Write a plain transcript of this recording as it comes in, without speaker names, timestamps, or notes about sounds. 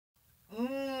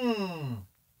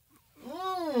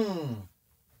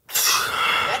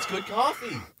That's good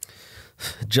coffee.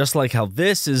 Just like how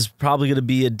this is probably going to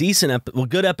be a decent,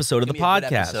 good episode of the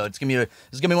podcast. This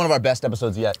is gonna be one of our best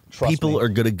episodes yet. Trust me. People are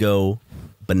going to go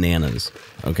bananas.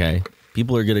 Okay,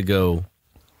 people are going to go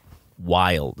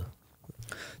wild.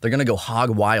 They're gonna go hog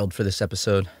wild for this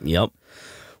episode. Yep.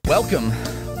 Welcome,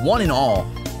 one and all,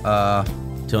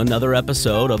 to another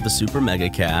episode of the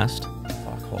SuperMegaCast.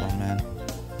 Fuck, hold on, man.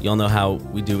 Y'all know how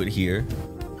we do it here.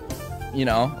 You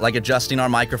know, like adjusting our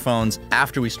microphones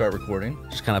after we start recording.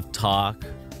 Just kind of talk.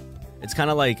 It's kind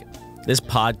of like this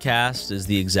podcast is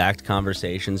the exact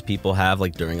conversations people have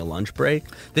like during a lunch break.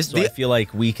 I feel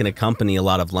like we can accompany a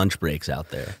lot of lunch breaks out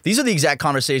there. These are the exact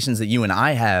conversations that you and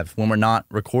I have when we're not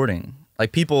recording.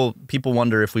 Like people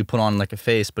wonder if we put on like a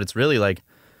face, but it's really like...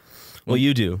 Well,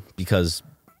 you do, because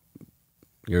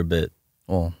you're a bit...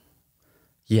 Well,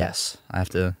 yes, I have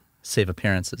to save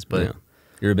appearances, but... Yeah,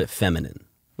 you're a bit feminine,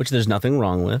 which there's nothing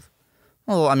wrong with.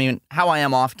 Well, I mean, how I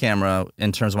am off camera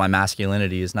in terms of my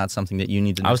masculinity is not something that you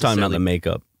need to I was talking about the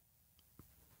makeup.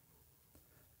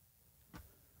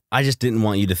 I just didn't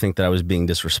want you to think that I was being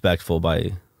disrespectful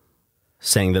by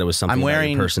saying that it was something about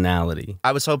your personality.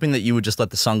 I was hoping that you would just let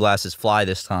the sunglasses fly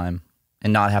this time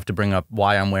and not have to bring up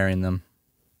why I'm wearing them.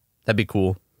 That'd be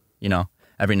cool, you know,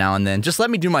 every now and then. Just let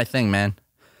me do my thing, man.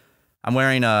 I'm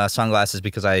wearing sunglasses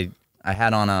because I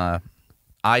had on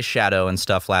eyeshadow and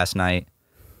stuff last night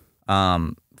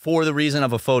for the reason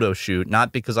of a photo shoot,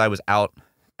 not because I was out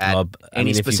at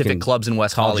any specific clubs in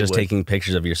West Hollywood. Just taking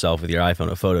pictures of yourself with your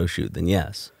iPhone a photo shoot, then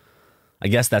yes. I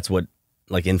guess that's what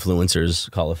like influencers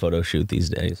call a photo shoot these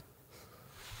days.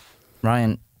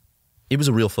 Ryan, it was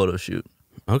a real photo shoot.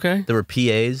 Okay. There were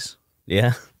PAs.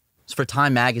 Yeah. It's for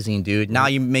Time Magazine, dude. Now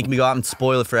you make me go out and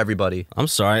spoil it for everybody. I'm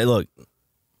sorry. Look,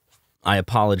 I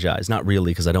apologize. Not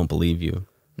really, because I don't believe you.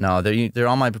 No, they're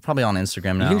on probably on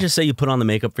Instagram now. You can just say you put on the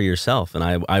makeup for yourself, and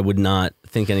I would not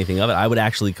think anything of it. I would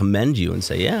actually commend you and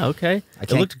say, yeah, okay. I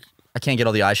can't get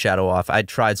all the eyeshadow off. I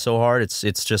tried so hard.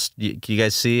 It's just, can you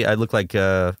guys see? I look like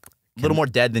a little more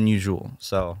dead than usual.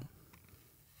 So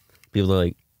people are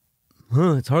like,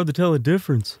 huh, it's hard to tell a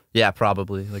difference. Yeah,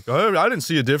 probably. Like, oh, I didn't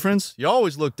see a difference. You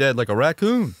always look dead like a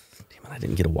raccoon. Damn it, I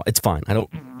didn't get a water. It's fine. I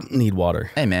don't need water.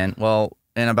 Hey, man. Well,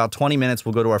 in about 20 minutes,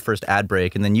 we'll go to our first ad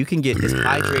break, and then you can get as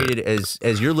hydrated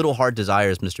as your little heart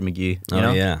desires, Mr. McGee. You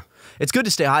know? Yeah. It's good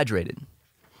to stay hydrated.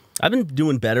 I've been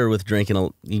doing better with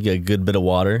drinking a good bit of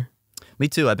water. Me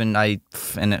too.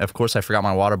 And of course, I forgot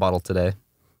my water bottle today.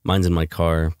 Mine's in my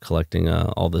car, collecting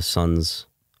all the sun's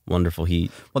wonderful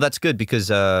heat. Well, that's good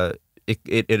because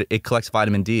it collects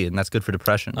vitamin D, and that's good for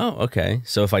depression. Oh, okay.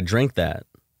 So if I drink that,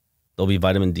 there'll be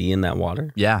vitamin D in that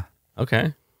water? Yeah.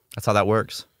 Okay. That's how that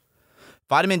works.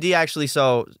 Vitamin D, actually,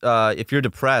 so if you're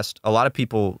depressed, a lot of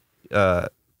people...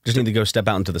 just need to go step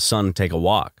out into the sun and take a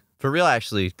walk. For real,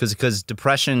 actually, because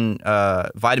depression,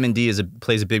 vitamin D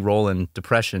plays a big role in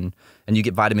depression, and you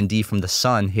get vitamin D from the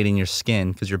sun hitting your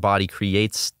skin because your body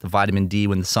creates the vitamin D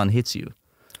when the sun hits you.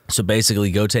 So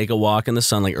basically, go take a walk in the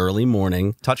sun, like early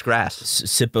morning. Touch grass.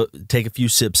 Take a few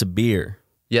sips of beer.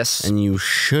 Yes. And you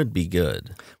should be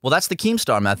good. Well, that's the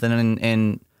Keemstar method,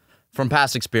 and from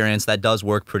past experience, that does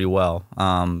work pretty well.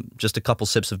 Just a couple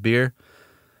sips of beer.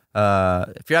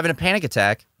 If you're having a panic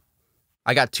attack,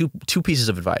 I got two pieces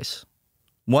of advice.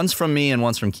 One's from me and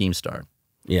one's from Keemstar.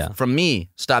 Yeah. From me,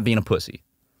 stop being a pussy.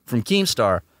 From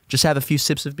Keemstar, just have a few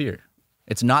sips of beer.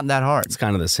 It's not that hard. It's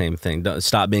kind of the same thing.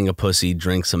 Stop being a pussy,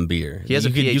 drink some beer. He has a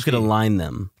PhD. You could align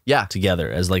them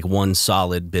together as like one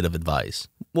solid bit of advice.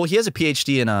 Well, he has a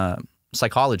PhD in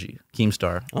psychology,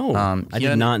 Keemstar. Oh, I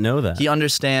did not know that. He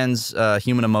understands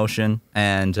human emotion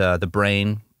and the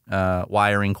brain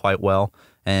wiring quite well,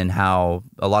 and how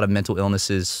a lot of mental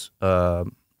illnesses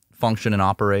function and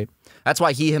operate. That's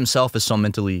why he himself is so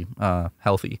mentally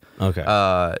healthy. Okay.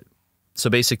 So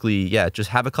basically, yeah, just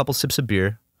have a couple sips of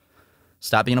beer,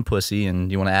 stop being a pussy,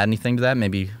 and you want to add anything to that?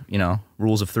 Maybe, you know,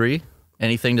 rules of three?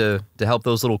 Anything to help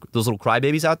those little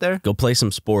crybabies out there? Go play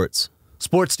some sports.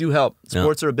 Sports do help.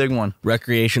 Sports are a big one.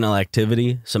 Recreational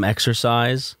activity, some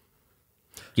exercise,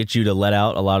 get you to let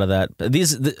out a lot of that.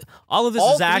 All of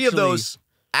three of those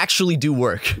actually do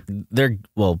work. The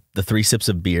 3 sips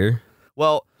of beer.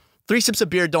 Well, 3 sips of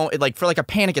beer don't, like, for like a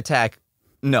panic attack,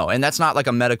 no, and that's not like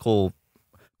a medical,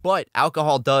 but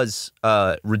alcohol does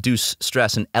reduce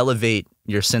stress and elevate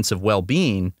your sense of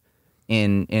well-being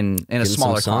in a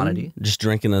smaller quantity. Just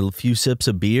drinking a few sips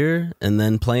of beer and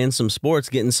then playing some sports,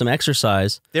 getting some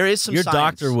exercise. There is some Your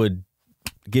science. doctor would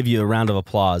give you a round of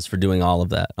applause for doing all of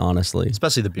that, honestly.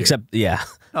 Especially the beer. Except, yeah.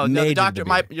 No, your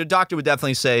doctor would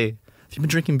definitely say, have you been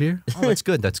drinking beer? Oh, that's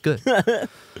good, that's good.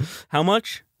 How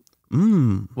much?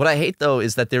 What I hate though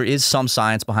is that there is some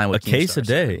science behind what a case a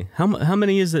day. How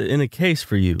many is it in a case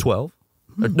for you? 12.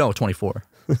 No, 24.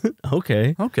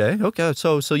 Okay. Okay.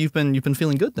 So you've been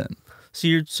feeling good then.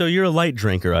 So you're a light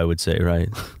drinker, I would say, right?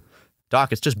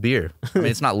 Doc, it's just beer. I mean,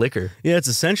 it's not liquor. Yeah, it's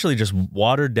essentially just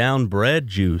watered down bread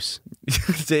juice.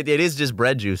 It is just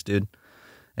bread juice, dude.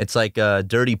 It's like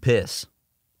dirty piss.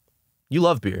 You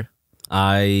love beer.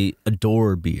 I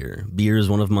adore beer. Beer is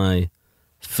one of my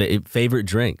favorite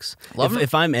drinks.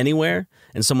 If I'm anywhere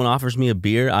and someone offers me a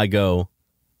beer, I go,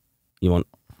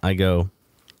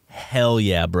 hell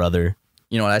yeah, brother.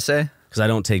 You know what I say? Because I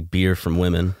don't take beer from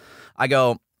women. I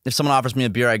go, if someone offers me a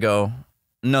beer, I go,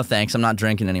 no thanks, I'm not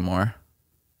drinking anymore.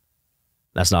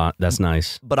 That's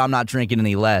nice. But I'm not drinking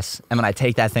any less. And then I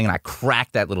take that thing and I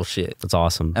crack that little shit. That's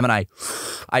awesome. And then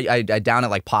I down it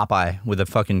like Popeye with a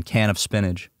fucking can of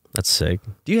spinach. That's sick.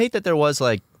 Do you hate that there was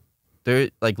love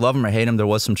him or hate him, there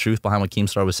was some truth behind what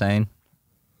Keemstar was saying?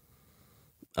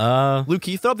 Luke,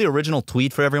 can you throw up the original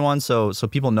tweet for everyone so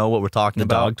people know what we're talking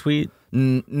about? The dog tweet?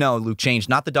 No, Luke, change.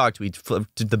 Not the dog tweet, to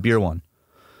the beer one.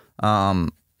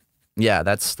 Yeah,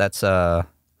 that's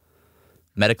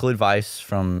medical advice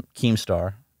from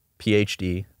Keemstar,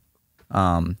 PhD,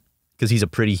 because he's a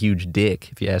pretty huge dick,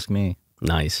 if you ask me.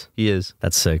 Nice. He is.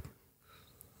 That's sick.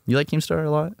 You like Keemstar a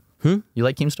lot? You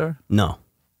like Keemstar? No.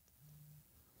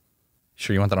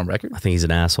 Sure you want that on record? I think he's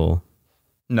an asshole.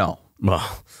 No.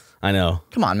 Well, I know.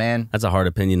 Come on, man. That's a hard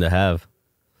opinion to have.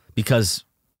 Because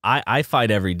I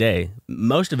fight every day.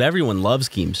 Most of everyone loves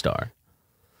Keemstar.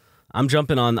 I'm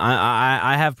jumping on...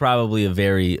 I have probably a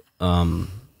very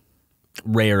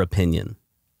rare opinion.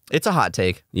 It's a hot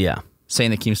take. Yeah.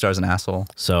 Saying that Keemstar's an asshole.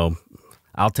 So,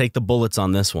 I'll take the bullets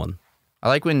on this one. I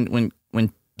like when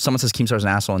someone says Keemstar's an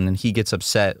asshole and then he gets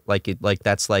upset, like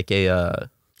that's like a...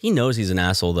 He knows he's an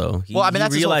asshole, though. He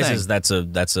that's realizes that's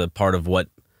a part of what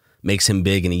makes him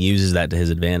big, and he uses that to his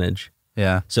advantage.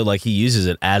 Yeah. So, he uses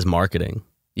it as marketing.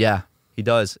 Yeah, he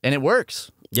does. And it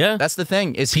works. Yeah. That's the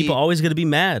thing. People always going to be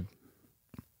mad.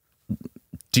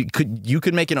 You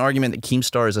could make an argument that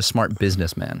Keemstar is a smart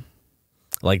businessman.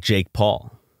 Like Jake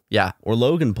Paul. Yeah. Or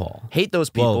Logan Paul. Hate those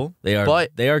people. Well,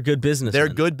 they are good businessmen.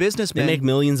 They're good businessmen. They make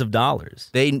millions of dollars.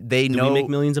 They Do know. we make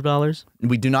millions of dollars?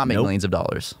 We do not make millions of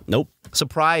dollars. Nope.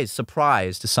 Surprise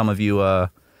to some of you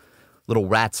little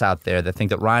rats out there that think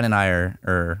that Ryan and I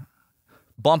are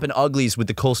bumping uglies with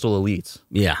the coastal elites.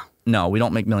 Yeah. No, we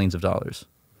don't make millions of dollars.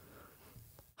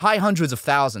 High hundreds of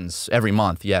thousands every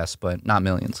month, yes, but not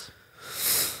millions.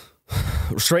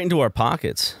 Straight into our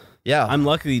pockets. Yeah. I'm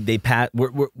lucky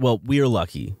we're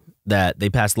lucky that they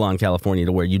passed a law in California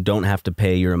to where you don't have to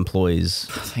pay your employees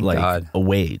God. a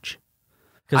wage.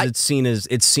 Because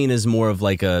it's seen as more of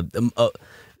like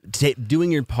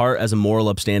doing your part as a moral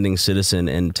upstanding citizen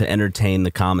and to entertain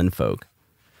the common folk.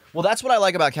 Well, that's what I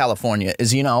like about California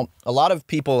is, a lot of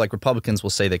people like Republicans will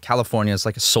say that California is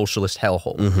like a socialist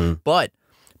hellhole. Mm-hmm. But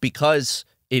because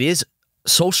it is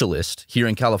socialist here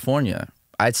in California,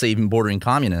 I'd say even bordering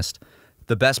communist,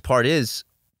 the best part is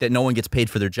that no one gets paid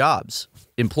for their jobs,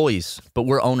 employees, but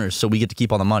we're owners, so we get to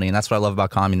keep all the money. And that's what I love about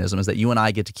communism is that you and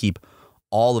I get to keep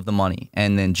all of the money.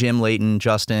 And then Jim, Layton,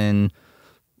 Justin,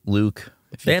 Luke...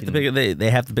 They have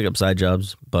to pick up side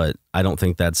jobs, but I don't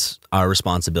think that's our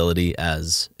responsibility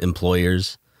as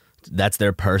employers. That's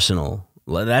their personal.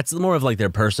 That's more of like their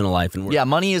personal life. And yeah,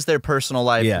 money is their personal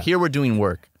life. Yeah. Here we're doing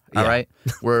work. All right,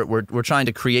 we're trying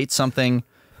to create something,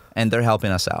 and they're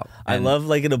helping us out. I love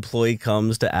like an employee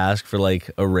comes to ask for like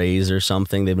a raise or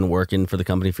something. They've been working for the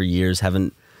company for years,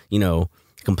 haven't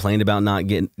complained about not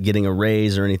getting a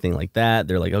raise or anything like that.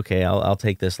 They're like, okay, I'll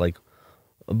take this like.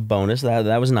 Bonus.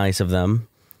 That was nice of them.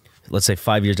 Let's say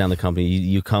 5 years down the company,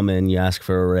 you come in, you ask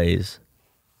for a raise.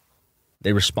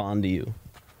 They respond to you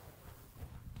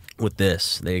with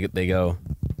this. They go,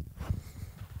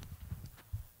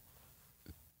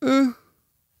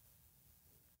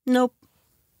 nope.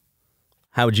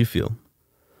 How would you feel?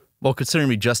 Well, considering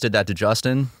we just did that to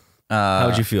Justin, how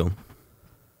would you feel?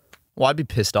 Well, I'd be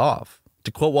pissed off.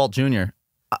 To quote Walt Jr.,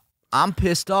 I'm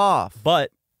pissed off.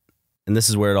 But and this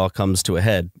is where it all comes to a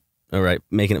head, all right,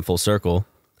 making it full circle.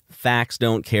 Facts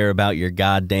don't care about your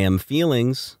goddamn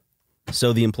feelings,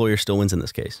 so the employer still wins in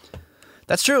this case.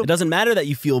 That's true. It doesn't matter that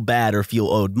you feel bad or feel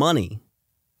owed money.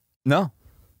 No.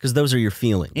 Because those are your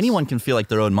feelings. Anyone can feel like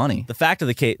they're owed money. The fact of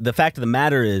the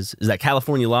matter is that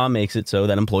California law makes it so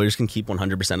that employers can keep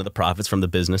 100% of the profits from the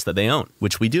business that they own.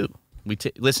 Which we do.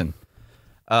 Listen,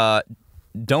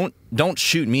 don't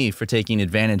shoot me for taking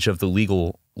advantage of the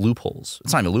legal loopholes.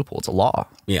 It's not even a loophole, it's a law.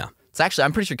 Yeah. It's actually,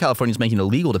 I'm pretty sure California's making it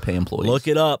illegal to pay employees. Look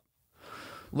it up.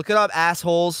 Look it up,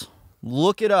 assholes.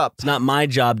 Look it up. It's not my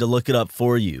job to look it up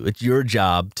for you. It's your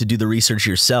job to do the research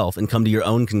yourself and come to your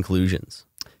own conclusions.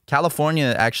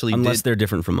 California actually Unless they're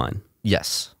different from mine.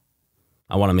 Yes.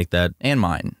 I want to make that... And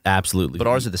mine. Absolutely. But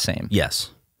ours are the same.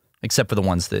 Yes. Except for the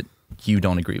ones that you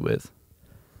don't agree with.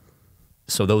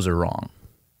 So those are wrong.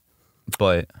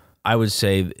 But... I would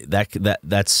say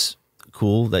that's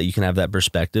cool that you can have that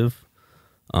perspective.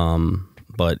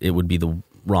 But it would be the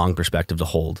wrong perspective to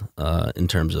hold in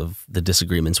terms of the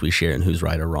disagreements we share and who's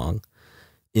right or wrong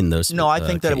in those No, I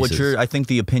think that cases. I think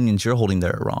the opinions you're holding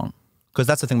there are wrong. Because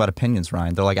that's the thing about opinions,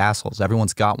 Ryan. They're like assholes.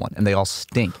 Everyone's got one, and they all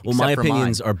stink. Well, my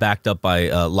opinions are backed up by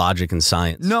logic and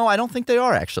science. No, I don't think they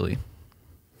are, actually.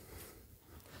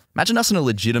 Imagine us in a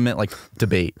legitimate, like,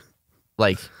 debate.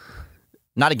 Like,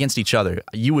 not against each other.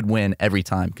 You would win every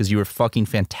time, because you were fucking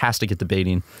fantastic at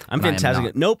debating. I'm fantastic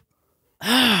at... Nope.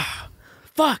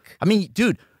 Fuck. I mean,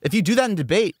 dude, if you do that in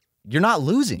debate, you're not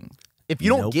losing. If you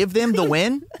don't give them the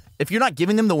win, if you're not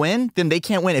giving them the win, then they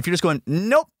can't win. If you're just going,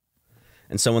 nope.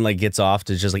 And someone like gets off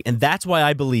to just like, and that's why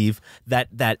I believe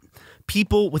that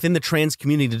people within the trans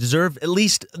community deserve at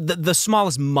least the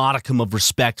smallest modicum of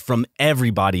respect from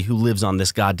everybody who lives on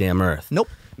this goddamn earth. Nope.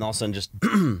 And all of a sudden just,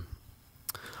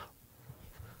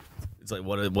 it's like,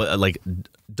 what like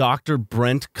Dr.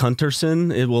 Brent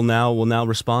Cunterson, it will now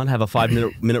respond, have a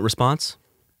 5-minute response.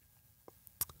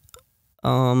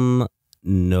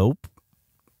 Nope.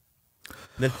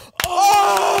 Then,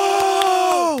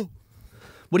 oh!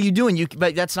 What are you doing?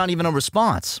 But that's not even a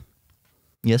response.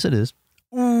 Yes, it is.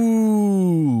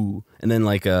 ooh, and then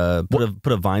like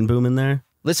put a Vine boom in there.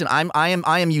 Listen, I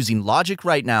am using logic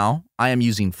right now. I am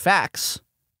using facts.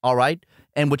 All right,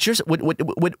 and what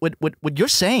you're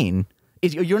saying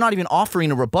is you're not even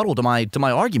offering a rebuttal to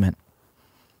my argument.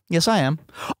 Yes, I am.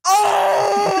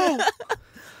 Oh!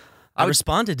 I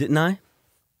responded, didn't I?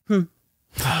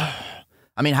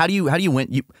 I mean, how do you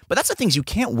win? But that's the thing is you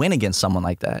can't win against someone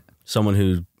like that. Someone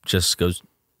who just goes.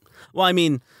 Well, I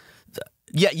mean,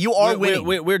 yeah, you are winning.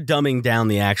 We're dumbing down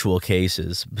the actual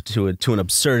cases to an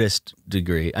absurdist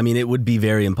degree. I mean, it would be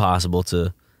very impossible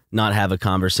to not have a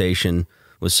conversation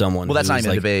with someone. Well, that's not even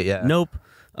like, a debate. Yeah. Nope.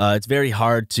 It's very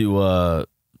hard to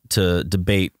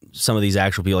debate some of these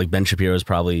actual people. Like Ben Shapiro is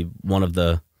probably one of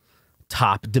the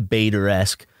top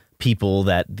debater-esque people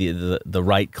that the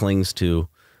right clings to.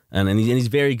 And he's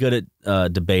very good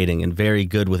at debating and very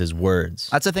good with his words.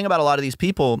 That's the thing about a lot of these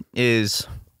people is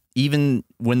even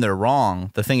when they're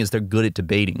wrong, the thing is they're good at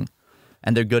debating.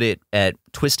 And they're good at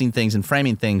twisting things and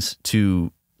framing things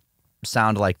to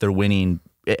sound like they're winning.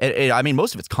 I mean,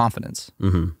 most of it's confidence.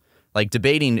 Mm-hmm. Like,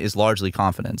 debating is largely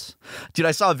confidence. Dude,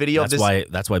 I saw a video of this.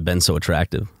 That's why Ben's so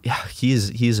attractive. Yeah, he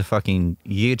is a fucking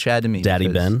giga Chad to me. Daddy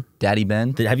Ben? Daddy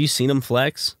Ben. Have you seen him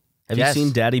flex? Have you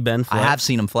seen Daddy Ben flex? I have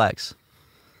seen him flex.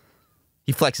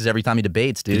 He flexes every time he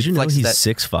debates, dude. Did you know he's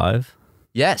 6'5"?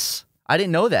 Yes. I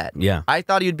didn't know that. Yeah. I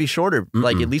thought he'd be shorter,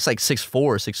 like at least like 6'4",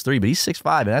 6'3", but he's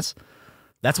 6'5", and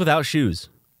that's without shoes.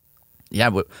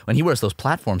 Yeah, but when he wears those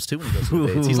platforms too when he goes to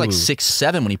debates, he's like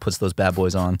 6'7" when he puts those bad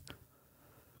boys on.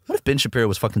 What if Ben Shapiro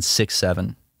was fucking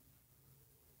 6'7"?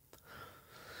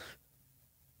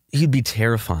 He'd be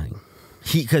terrifying.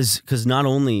 Because not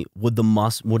only would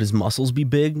his muscles be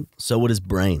big, so would his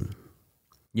brain.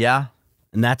 Yeah.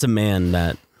 And that's a man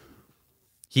that...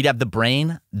 He'd have the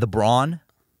brain, the brawn,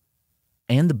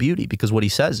 and the beauty, because what he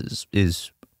says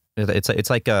is it's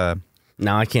like a...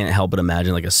 Now I can't help but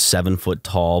imagine like a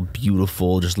 7-foot-tall,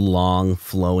 beautiful, just long,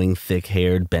 flowing,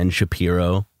 thick-haired Ben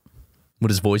Shapiro.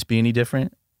 Would his voice be any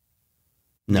different?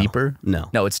 No. Deeper? No.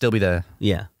 No, it'd still be the...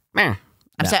 Yeah.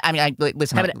 Listen,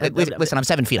 I'm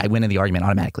 7 feet. I win in the argument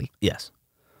automatically. Yes.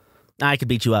 I could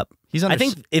beat you up. I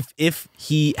think if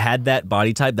he had that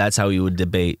body type, that's how he would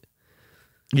debate.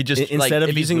 He just instead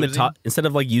of using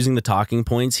using the talking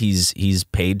points he's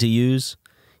paid to use,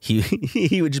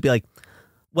 he would just be like,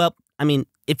 well, I mean,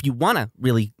 if you want to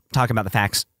really talk about the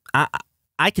facts,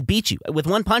 I could beat you with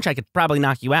one punch. I could probably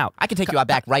knock you out. I could take you out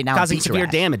back right now, causing severe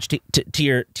damage to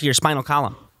your spinal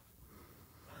column.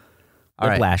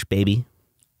 Whiplash, baby.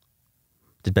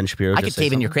 Did Ben Shapiro? I could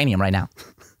cave in your cranium right now.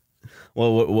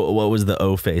 Well, what was the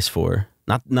O face for?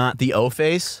 Not the O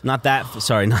face. Not that.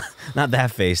 Sorry, not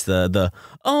that face. The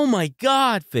oh my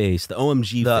god face. The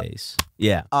OMG face.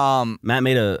 Yeah. Matt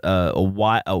made a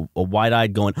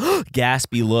wide-eyed going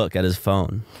gaspy look at his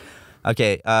phone.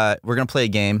 Okay. We're gonna play a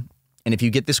game, and if you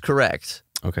get this correct,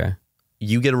 okay,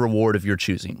 you get a reward of your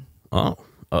choosing. Oh,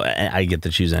 I get to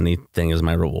choose anything as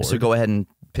my reward. So go ahead and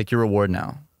pick your reward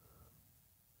now.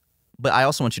 But I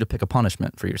also want you to pick a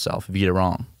punishment for yourself if you get it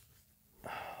wrong.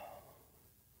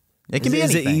 It can be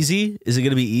anything. Is it easy? Is it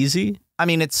going to be easy? I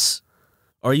mean, it's...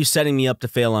 Or are you setting me up to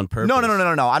fail on purpose? No.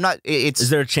 I'm not. It's. Is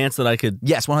there a chance that I could?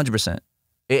 Yes, 100%.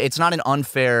 It's not an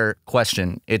unfair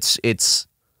question. It's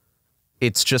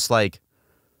just like,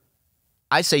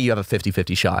 I say you have a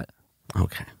 50-50 shot.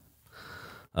 Okay.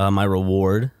 My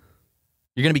reward.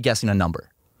 You're going to be guessing a number,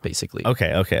 basically.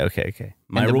 Okay. And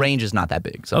the range is not that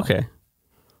big. So. Okay.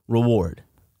 Reward.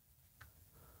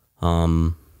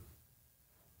 You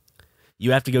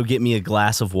have to go get me a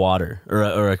glass of water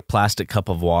or a plastic cup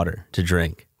of water to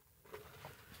drink.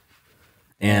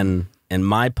 And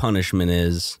my punishment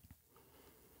is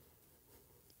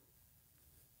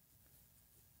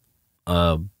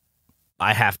I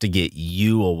have to get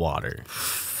you a water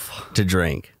to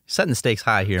drink. Setting the stakes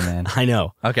high here, man. I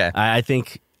know. Okay. I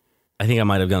think I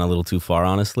might have gone a little too far,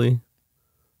 honestly.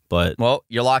 But well,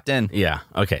 you're locked in. Yeah.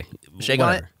 Okay. Shake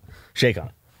Whatever. on it. Shake on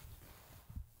it.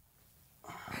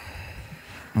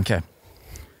 Okay.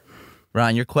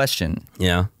 Ryan, your question.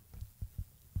 Yeah.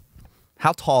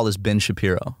 How tall is Ben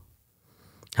Shapiro?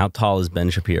 How tall is Ben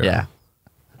Shapiro? Yeah.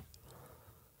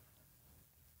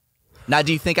 Now,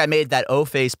 do you think I made that O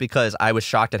face because I was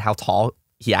shocked at how tall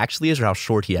he actually is or how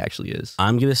short he actually is?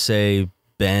 I'm going to say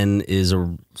Ben is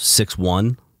a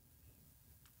 6'1".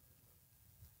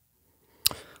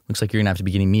 Looks like you're going to have to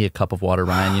be getting me a cup of water,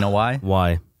 Ryan. You know why?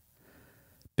 Why?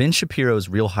 Ben Shapiro's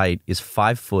real height is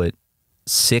 5'6"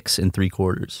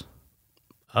 3/4".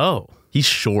 Oh. He's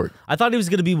short. I thought he was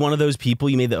going to be one of those people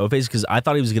you made the O face because I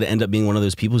thought he was going to end up being one of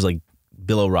those people who's like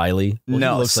Bill O'Reilly. Well,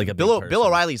 no, he looks like a Bill big person.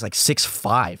 O'Reilly's like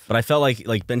 6'5". But I felt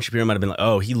like Ben Shapiro might have been like,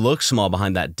 oh, he looks small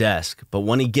behind that desk. But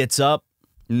when he gets up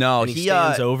No, and he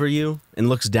stands over you and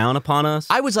looks down upon us.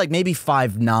 I was like maybe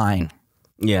 5'9".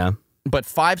 Yeah. But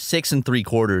 5'6"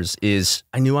 3/4 is...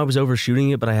 I knew I was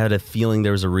overshooting it, but I had a feeling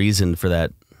there was a reason for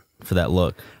that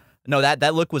look. No,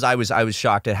 that look was I was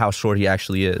shocked at how short he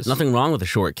actually is. Nothing wrong with a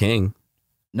short king.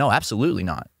 No, absolutely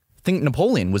not. I think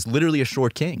Napoleon was literally a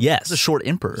short king. Yes. He was a short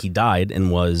emperor. He died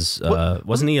and was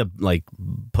wasn't he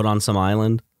put on some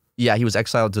island? Yeah, he was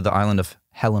exiled to the island of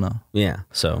Helena. Yeah,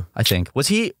 so I think. Was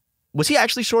he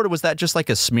actually short, or was that just like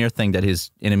a smear thing that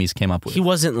his enemies came up with? he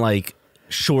wasn't like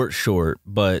short,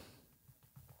 but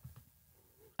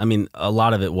I mean, a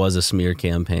lot of it was a smear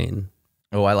campaign.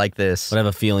 Oh, I like this. But I have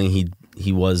a feeling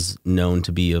he was known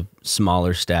to be of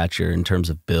smaller stature in terms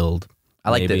of build.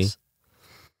 I like maybe. this.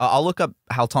 I'll look up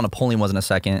how tall Napoleon was in a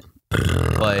second,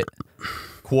 but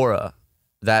Quora,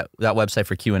 that website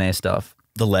for Q&A stuff,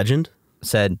 The legend?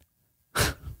 said,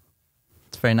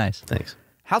 it's very nice. Thanks.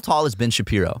 How tall is Ben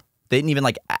Shapiro? They didn't even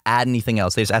like add anything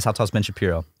else. They just asked how tall is Ben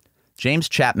Shapiro. James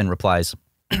Chapman replies,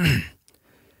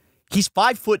 he's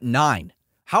 5'9".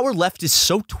 How are leftists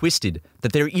so twisted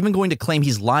that they're even going to claim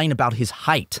he's lying about his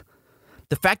height?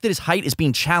 The fact that his height is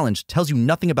being challenged tells you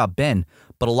nothing about Ben,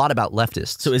 but a lot about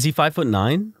leftists. So is he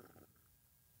 5'9"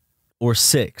 or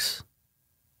 6?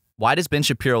 Why does Ben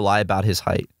Shapiro lie about his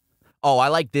height? Oh, I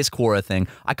like this Quora thing.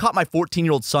 I caught my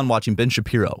 14-year-old son watching Ben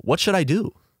Shapiro. What should I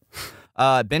do?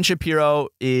 Ben Shapiro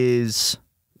is...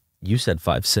 You said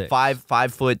 5'6".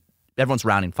 5 foot... Everyone's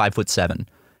rounding, 5'7".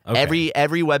 Okay.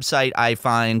 Every website I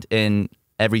find in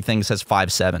everything says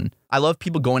 5'7". I love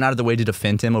people going out of the way to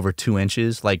defend him over 2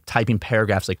 inches, like typing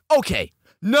paragraphs like, okay,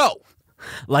 no.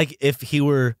 Like if he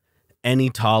were any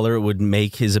taller, it would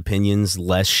make his opinions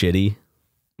less shitty.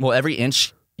 Well, every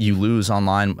inch you lose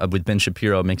online with Ben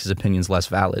Shapiro makes his opinions less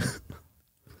valid.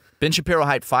 Ben Shapiro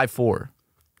height 5'4".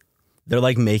 They're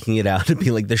like making it out to be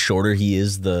like the shorter he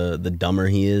is, the dumber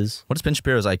he is. What is Ben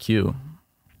Shapiro's IQ?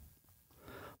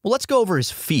 Well, let's go over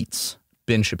his feats,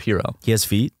 Ben Shapiro. He has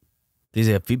feet? Does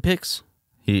he have feet pics?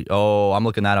 I'm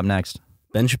looking that up next.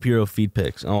 Ben Shapiro feet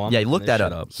pics. Oh, I'm yeah, look that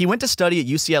up. He went to study at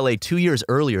UCLA 2 years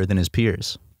earlier than his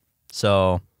peers.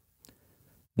 So,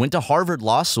 went to Harvard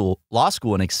Law School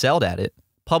and excelled at it.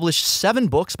 Published 7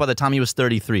 books by the time he was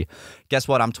 33. Guess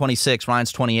what? I'm 26.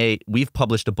 Ryan's 28. We've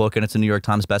published a book, and it's a New York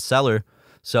Times bestseller.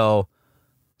 So,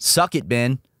 suck it,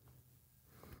 Ben.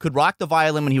 Could rock the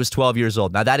violin when he was 12 years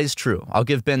old. Now, that is true. I'll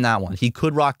give Ben that one. He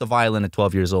could rock the violin at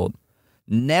 12 years old.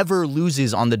 Never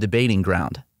loses on the debating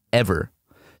ground. Ever.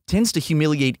 Tends to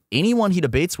humiliate anyone he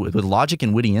debates with logic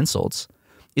and witty insults.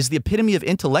 Is the epitome of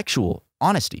intellectual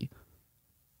honesty.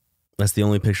 That's the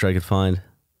only picture I could find.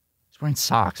 He's wearing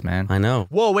socks, man. I know.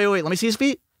 Whoa, wait. Let me see his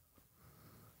feet.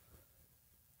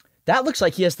 That looks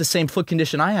like he has the same foot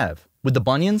condition I have. With the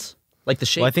bunions. Like the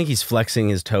shape. Well, I think he's flexing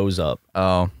his toes up.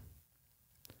 Oh.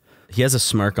 He has a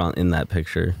smirk in that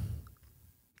picture.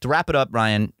 To wrap it up,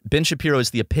 Ryan, Ben Shapiro is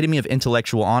the epitome of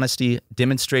intellectual honesty,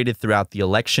 demonstrated throughout the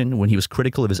election when he was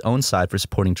critical of his own side for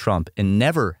supporting Trump and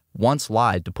never once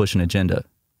lied to push an agenda.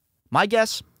 My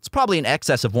guess, it's probably in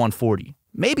excess of 140,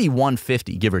 maybe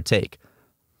 150, give or take.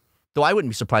 Though I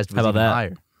wouldn't be surprised if it was How even about that?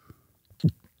 higher.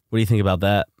 What do you think about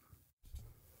that?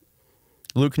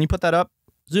 Luke, can you put that up?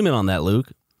 Zoom in on that,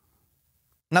 Luke.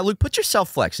 Now, Luke, put yourself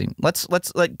flexing. Let's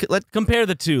Compare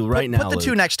the two now. Put the Luke.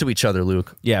 two next to each other,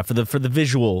 Luke. Yeah, for the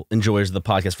visual enjoyers of the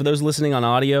podcast. For those listening on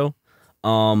audio,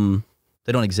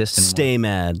 They don't exist anymore. stay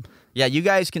mad. Yeah, you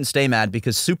guys can stay mad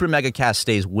because SuperMegaCast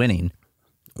stays winning.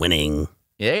 Winning.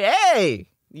 Hey,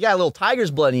 you got a little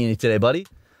tiger's blood in you today, buddy.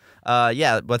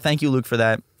 Yeah, but thank you, Luke, for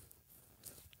that.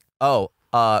 Oh,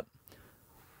 I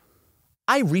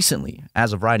recently,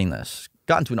 as of writing this,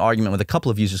 got into an argument with a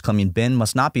couple of users claiming Ben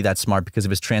must not be that smart because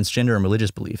of his transgender and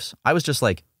religious beliefs. I was just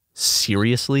like,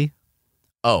 seriously?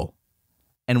 Oh,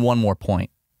 and one more point.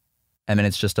 And then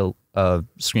it's just a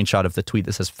screenshot of the tweet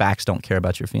that says, facts don't care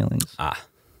about your feelings. Ah.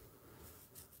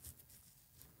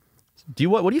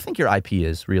 What do you think your IP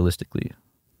is, realistically?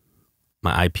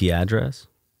 My IP address?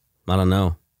 I don't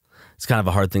know. It's kind of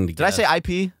a hard thing to guess. Did I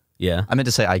say IP? Yeah. I meant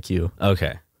to say IQ.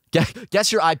 Okay.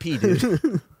 Guess your IP, dude.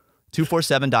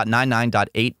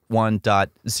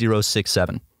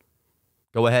 247.99.81.067.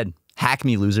 Go ahead. Hack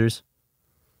me, losers.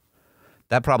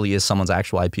 That probably is someone's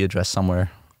actual IP address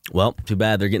somewhere. Well, too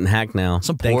bad they're getting hacked now.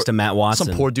 Thanks to Matt Watson.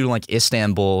 Some poor dude in like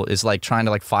Istanbul is like trying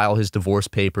to like file his divorce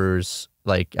papers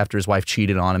like after his wife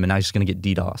cheated on him, and now he's just gonna get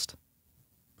DDoSed.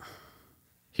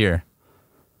 Here.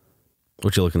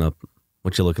 What you looking up?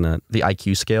 What you looking at? The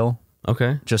IQ scale.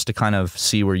 Okay. Just to kind of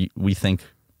see where we think.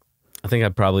 I think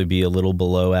I'd probably be a little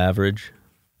below average.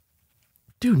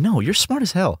 Dude, no, you're smart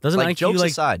as hell. Doesn't like, IQ jokes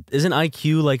like aside, isn't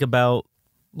IQ like about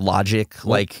logic?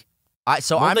 What? Like,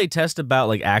 Don't they test about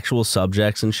like actual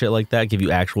subjects and shit like that? Give you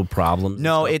actual problems?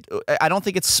 No, I don't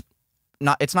think it's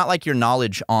not. It's not like your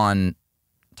knowledge on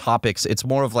topics. It's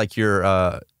more of like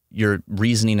your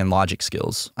reasoning and logic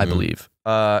skills, I believe.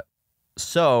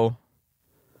 So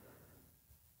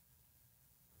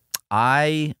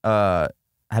I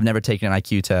have never taken an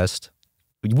IQ test.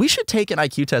 We should take an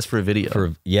IQ test for a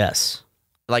video. Yes.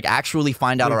 Like actually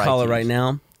find out our IQ. Call it right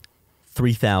now.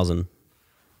 3,000.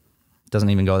 Doesn't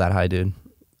even go that high, dude.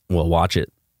 Well, watch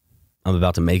it. I'm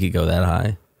about to make it go that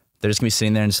high. They're just gonna be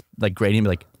sitting there and just like grading and be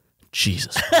like,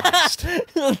 Jesus Christ.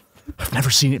 I've never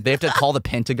seen it. They have to call the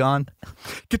Pentagon.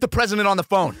 Get the president on the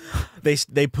phone.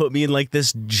 They put me in like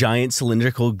this giant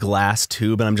cylindrical glass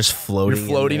tube and I'm just floating. You're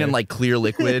floating in like clear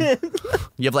liquid.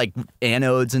 You have like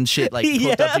anodes and shit like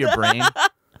hooked up to your brain.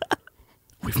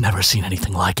 We've never seen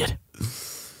anything like it.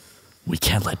 We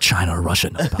can't let China or Russia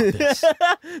know about this.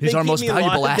 He's our most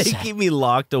valuable asset. They keep me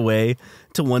locked away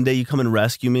till one day you come and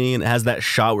rescue me, and it has that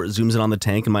shot where it zooms in on the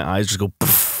tank and my eyes just go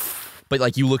poof. But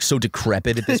like you look so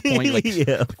decrepit at this point. Like,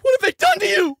 Yeah. what have they done to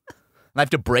you? And I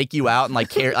have to break you out and like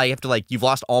care. I have to like you've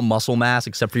lost all muscle mass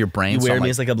except for your brain. You so wear I'm me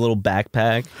like, as like a little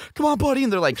backpack. come on, buddy.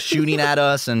 And they're like shooting at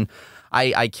us, and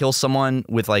I kill someone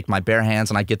with like my bare hands,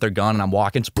 and I get their gun, and I'm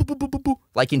walking, boop, boop, boop, boop, boop,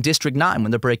 like in District 9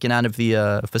 when they're breaking out of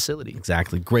the facility.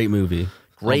 Exactly. Great movie.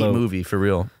 Great Although, movie, for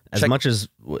real. As much as,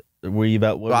 were you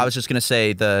about? Well, I was just going to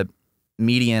say the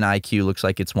median IQ looks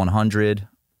like it's 100.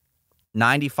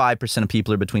 95% of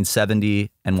people are between 70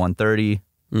 and 130,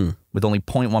 with only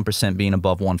 0.1% being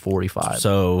above 145.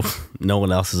 So no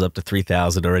one else is up to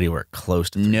 3,000 or anywhere close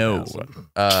to 3,000.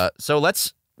 No. So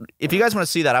let's, if you guys want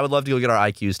to see that, I would love to go get our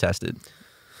IQs tested.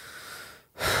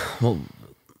 Well,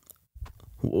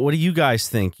 what do you guys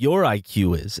think your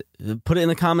IQ is? Put it in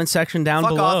the comment section down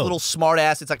Fuck below. off, little smart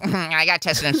ass. It's like, I got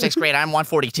tested in 6th grade. I'm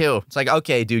 142. It's like,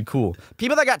 okay, dude, cool.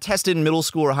 People that got tested in middle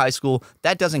school or high school,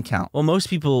 that doesn't count. Well, most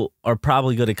people are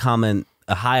probably going to comment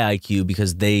a high IQ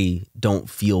because they don't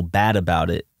feel bad about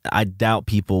it. I doubt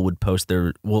people would post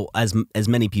their, well, as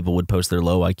many people would post their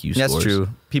low IQ scores. That's true.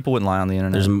 People wouldn't lie on the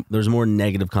internet. There's more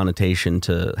negative connotation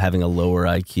to having a lower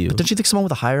IQ. But don't you think someone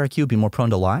with a higher IQ would be more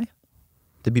prone to lie?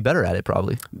 They'd be better at it,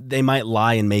 probably. They might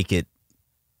lie and make it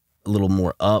a little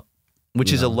more up.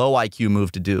 Which is a low IQ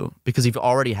move to do. Because if you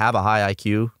already have a high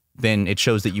IQ, then it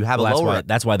shows that you have a lower.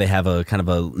 That's why they have a kind of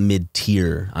a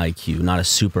mid-tier IQ, not a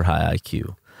super high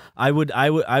IQ.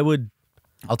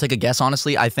 I'll take a guess,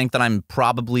 honestly. I think that I'm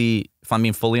probably, if I'm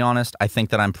being fully honest, I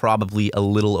think that I'm probably a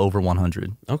little over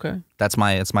 100. Okay. That's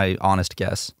my honest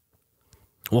guess.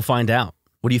 We'll find out.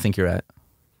 What do you think you're at?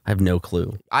 I have no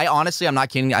clue. I'm not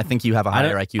kidding. I think you have a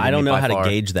higher IQ than me. I don't know how to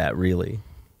gauge that, really.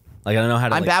 Like, I don't know how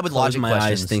to I'm bad with close logic my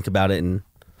questions. eyes, think about it, and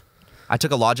I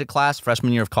took a logic class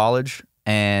freshman year of college,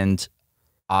 and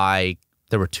there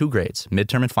were 2 grades,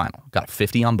 midterm and final. Got a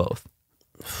 50 on both.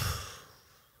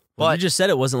 Well, you just said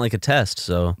it wasn't like a test,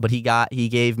 so. But he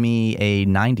gave me a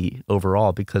 90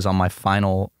 overall because on my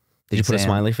final Did you put a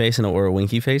smiley face or a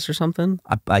winky face or something?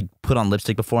 I put on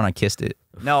lipstick before and I kissed it.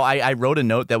 No, I wrote a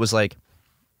note that was like,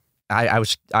 I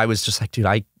was just like, dude,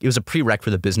 it was a prereq for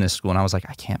the business school, and I was like,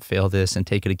 I can't fail this and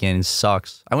take it again. It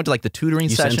sucks. I went to like the tutoring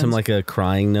sessions. You sent him like a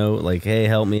crying note, like, hey,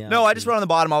 help me out. No, I just wrote on the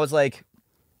bottom. I was like,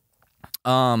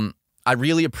 I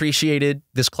really appreciated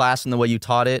this class and the way you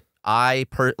taught it.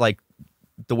 Like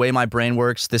the way my brain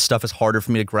works, this stuff is harder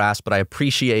for me to grasp, but I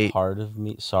appreciate. Part of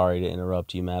me, sorry to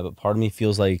interrupt you, Matt, but part of me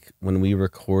feels like when we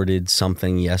recorded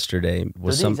something yesterday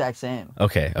was They're the exact same.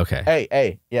 Okay.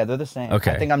 Hey, yeah, they're the same.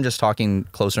 Okay. I think I'm just talking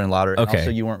closer and louder. Okay. And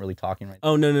also, you weren't really talking right.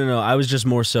 Oh, no. I was just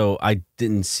more so, I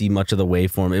didn't see much of the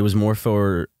waveform. It was more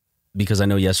for, because I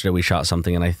know yesterday we shot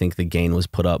something and I think the gain was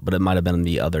put up, but it might have been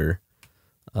the other.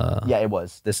 Yeah, it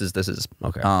was. This is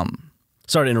Okay.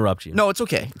 Sorry to interrupt you. No, it's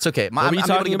okay. It's okay. What were you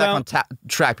talking back about? on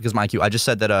track because my cue. I just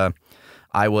said that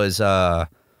I was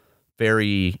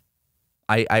very.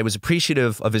 I was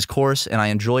appreciative of his course and I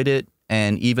enjoyed it.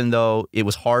 And even though it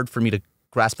was hard for me to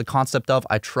grasp the concept of,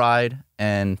 I tried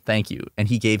and thank you. And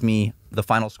he gave me the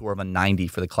final score of a 90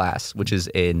 for the class, which is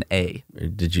an A.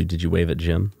 Did you wave at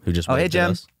Jim? Who just? Oh, hey, waved Jim.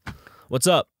 at us? What's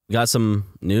up? Got some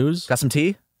news? Got some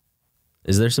tea?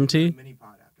 Is there some tea? Mini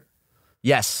pod after.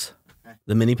 Yes.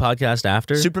 The mini podcast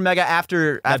after? SuperMega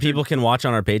after that people can watch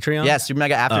on our Patreon? Yeah,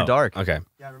 SuperMega after dark. Okay.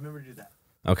 Yeah, remember to do that.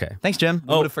 Okay. Thanks, Jim.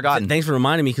 I would have forgotten. Thanks for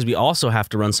reminding me because we also have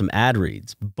to run some ad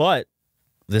reads. But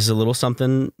this is a little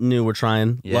something new we're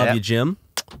trying. Yeah. Love you, Jim.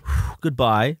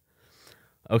 Goodbye.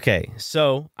 Okay,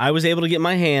 so I was able to get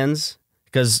my hands,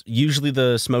 because usually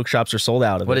the smoke shops are sold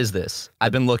out of What it. is this?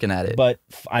 I've been looking at it. But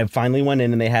I finally went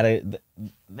in and they had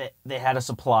a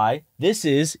supply. This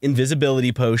is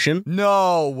invisibility potion.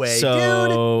 No way, dude.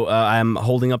 So I'm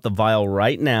holding up the vial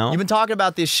right now. You've been talking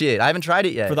about this shit. I haven't tried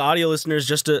it yet. For the audio listeners,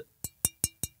 just to...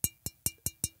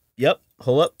 Yep,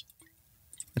 hold up.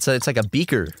 It's like a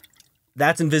beaker.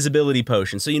 That's invisibility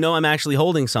potion. So you know I'm actually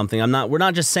holding something. We're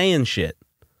not just saying shit.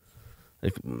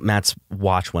 Like Matt's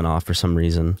watch went off for some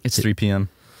reason. It's 3 p.m.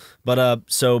 But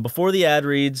so before the ad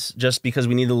reads, just because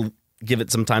we need to give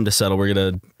it some time to settle, we're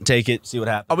gonna take it, see what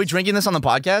happens. Are we drinking this on the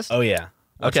podcast? Oh yeah.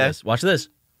 Watch Okay. this. Watch this.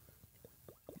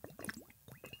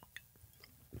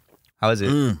 How is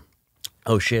it?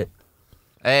 Oh shit.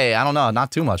 Hey, I don't know.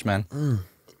 Not too much, man.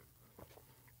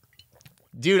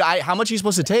 Dude, how much are you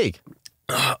supposed to take?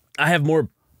 I have more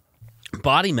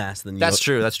body mass than you. That's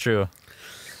true. That's true.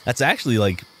 That's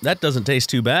actually that doesn't taste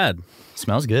too bad.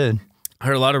 Smells good. I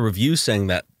heard a lot of reviews saying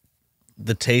that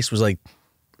the taste was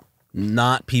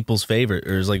not people's favorite,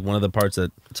 or is one of the parts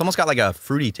that It's almost got like a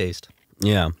fruity taste.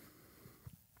 yeah.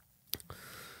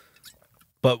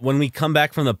 But when we come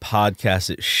back from the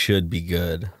podcast, it should be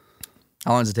good.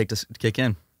 How long does it take to kick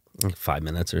in? Like 5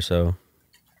 minutes or so.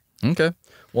 Okay.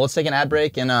 Well, let's take an ad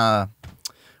break, and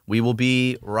we will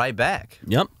be right back.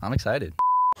 Yep. I'm excited.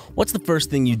 What's the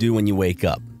first thing you do when you wake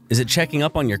up? Is it checking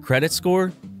up on your credit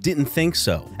score? Didn't think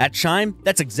so. At Chime,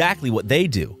 that's exactly what they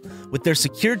do. With their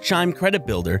secured Chime Credit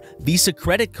Builder Visa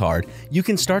Credit Card, you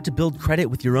can start to build credit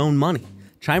with your own money.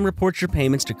 Chime reports your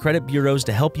payments to credit bureaus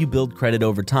to help you build credit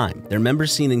over time. Their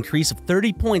members see an increase of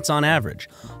 30 points on average.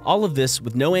 All of this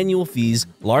with no annual fees,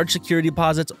 large security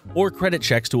deposits, or credit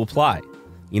checks to apply.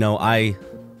 You know, I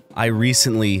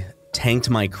recently tanked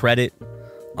my credit.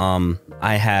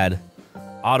 I had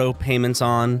auto payments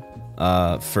on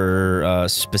for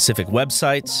specific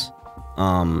websites,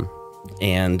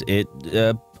 and it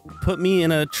put me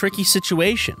in a tricky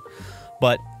situation.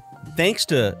 But thanks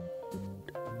to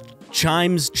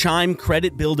Chime's Chime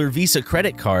Credit Builder Visa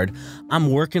Credit Card, I'm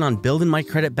working on building my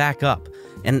credit back up,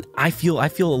 and I feel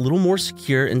a little more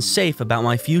secure and safe about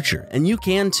my future, and you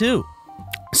can too.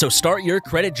 So start your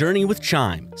credit journey with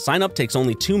Chime. Sign up takes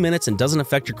only 2 minutes and doesn't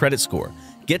affect your credit score.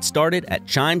 Get started at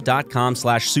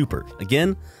chime.com/super.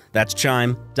 Again, that's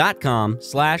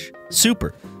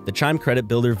chime.com/super. The Chime Credit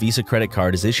Builder Visa Credit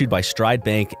Card is issued by Stride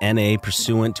Bank N.A.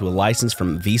 pursuant to a license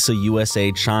from Visa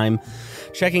USA. Chime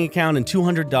checking account and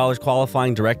 $200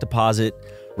 qualifying direct deposit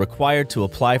required to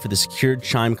apply for the secured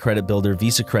Chime Credit Builder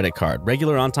Visa Credit Card.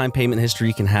 Regular on-time payment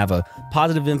history can have a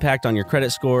positive impact on your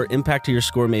credit score. Impact to your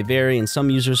score may vary, and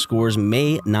some users' scores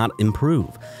may not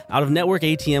improve. Out-of-network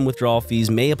ATM withdrawal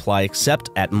fees may apply except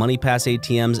at MoneyPass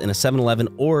ATMs in a 7-Eleven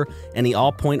or any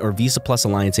Allpoint or Visa Plus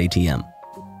Alliance ATM.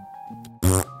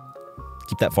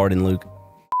 Keep that fart in, Luke.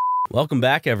 Welcome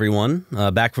back, everyone.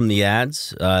 Back from the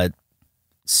ads. It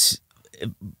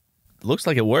looks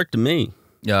like it worked to me.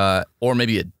 Or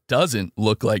maybe it doesn't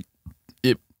look like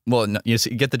it. Well, no, you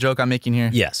get the joke I'm making here?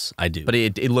 Yes, I do. But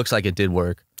it looks like it did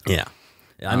work. Yeah.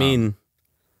 I mean,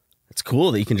 it's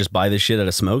cool that you can just buy this shit at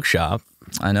a smoke shop.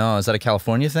 I know. Is that a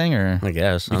California thing, or? I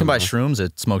guess. You can buy shrooms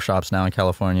at smoke shops now in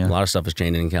California. A lot of stuff is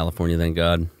changing in California, thank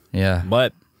God. Yeah.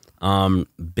 But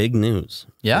Big news.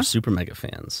 Yeah? For Super Mega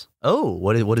fans. Oh,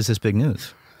 what is this big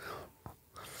news?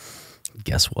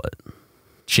 Guess what?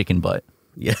 Chicken butt.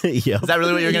 Yeah, yeah. Is that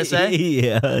really what you're gonna say?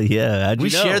 Yeah. How'd you We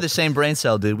know? share the same brain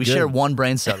cell, dude. We share one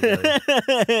brain cell together.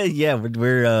 Yeah,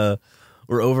 we're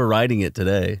overriding it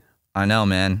today. I know,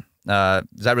 man.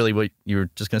 Is that really what you were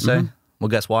just gonna say? Well,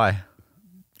 guess why?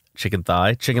 Chicken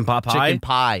thigh, chicken pot pie. Chicken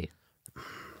pie.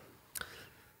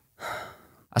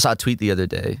 I saw a tweet the other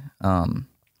day.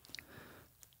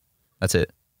 That's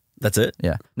it. That's it.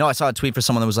 Yeah. No, I saw a tweet for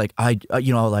someone that was like, I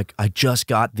just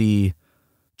got the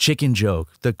chicken joke.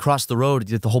 The cross the road.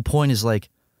 The whole point is like,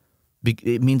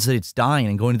 it means that it's dying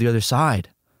and going to the other side.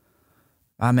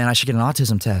 Ah, man, I should get an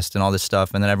autism test and all this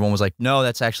stuff. And then everyone was like, no,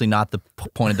 that's actually not the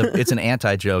point. It's an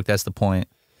anti-joke. That's the point.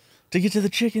 To get to the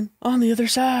chicken on the other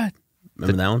side.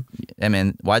 Remember that one? Yeah,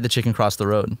 man. Why'd the chicken cross the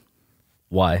road?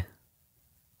 Why?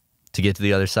 To get to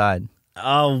the other side.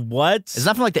 Oh, what? Is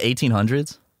that from like the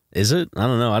 1800s? Is it? I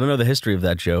don't know. I don't know the history of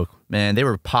that joke. Man, they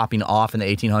were popping off in the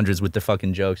 1800s with their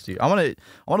fucking jokes, dude. I want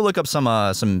to look up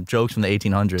some jokes from the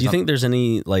 1800s. Do you think there's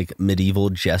any like medieval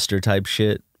jester type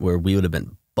shit where we would have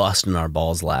been busting our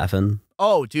balls laughing?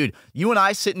 Oh, dude, you and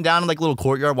I sitting down in like a little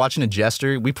courtyard watching a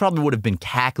jester, we probably would have been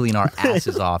cackling our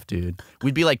asses off, dude.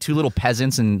 We'd be like two little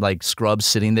peasants and like scrubs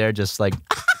sitting there just like...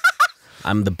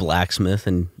 I'm the blacksmith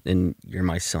and you're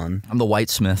my son. I'm the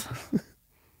whitesmith.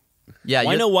 Yeah,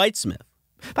 why no whitesmith?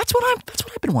 That's what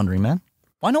I've been wondering, man.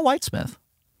 Why no whitesmith?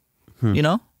 You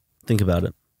know? Think about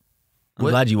it. I'm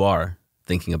glad you are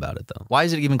thinking about it, though. Why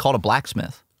is it even called a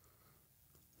blacksmith?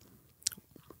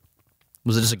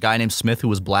 Was it just a guy named Smith who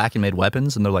was black and made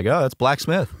weapons, and they're like, oh, that's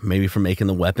blacksmith? Maybe for making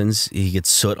the weapons, he gets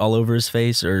soot all over his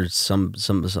face, or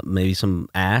maybe some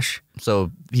ash.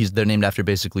 So they're named after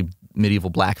basically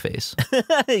medieval blackface.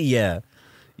 Yeah.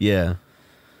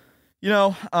 You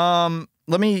know,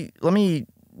 let me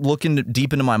look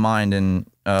deep into my mind and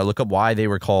look up why they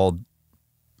were called.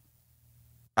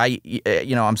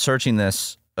 I'm searching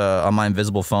this on my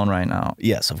invisible phone right now.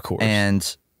 Yes, of course.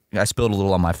 And I spilled a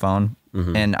little on my phone.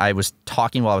 And I was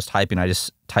talking while I was typing. I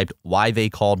just typed why they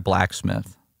called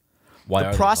blacksmith.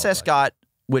 The process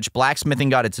which blacksmithing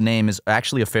got its name is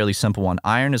actually a fairly simple one.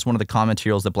 Iron is one of the common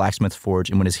materials that blacksmiths forge,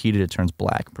 and when it's heated, it turns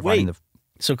black. Providing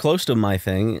so close to my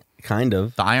thing, kind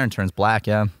of. The iron turns black,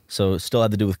 yeah. So it still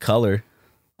had to do with color,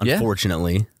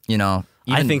 unfortunately. You know,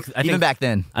 even back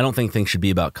then. I don't think things should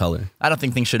be about color. I don't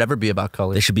think things should ever be about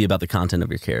color. They should be about the content of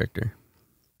your character.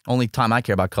 Only time I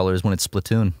care about color is when it's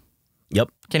Splatoon. Yep.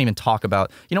 Can't even talk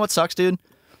about... You know what sucks, dude?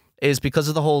 Is because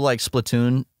of the whole, like,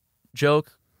 Splatoon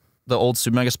joke, the old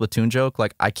SuperMega Splatoon joke,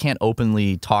 like, I can't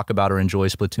openly talk about or enjoy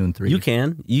Splatoon 3. You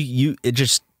can. You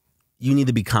need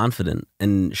to be confident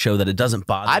and show that it doesn't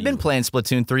bother you. I've been playing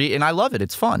Splatoon 3, and I love it.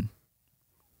 It's fun.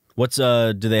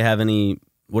 Do they have any...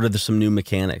 What are some new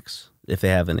mechanics, if they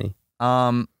have any?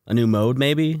 A new mode,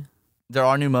 maybe? There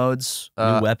are new modes.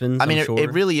 New weapons, I mean, I'm sure.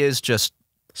 It really is just...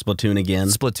 Splatoon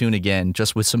again,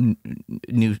 just with some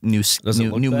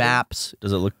new maps.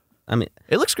 Does it look? I mean,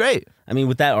 it looks great. I mean,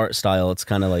 with that art style, it's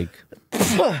kind of like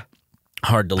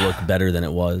hard to look better than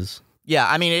it was. Yeah,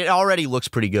 I mean, it already looks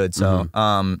pretty good. So,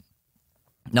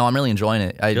 no, I'm really enjoying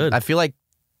it. I feel like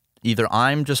either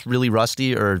I'm just really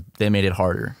rusty or they made it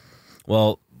harder.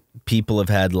 Well, people have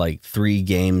had like 3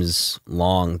 games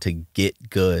long to get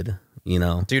good. You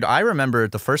know, dude, I remember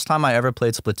the first time I ever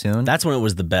played Splatoon. That's when it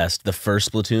was the best. The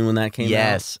first Splatoon when that came out.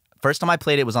 Yes. First time I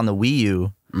played it was on the Wii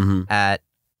U at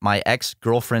my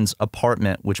ex-girlfriend's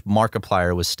apartment, which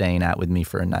Markiplier was staying at with me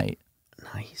for a night.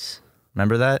 Nice.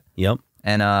 Remember that? Yep.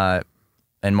 And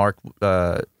Mark,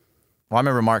 I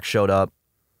remember Mark showed up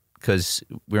because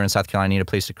we were in South Carolina, needed a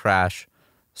place to crash.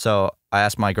 So I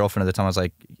asked my girlfriend at the time, I was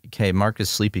like, okay, Mark is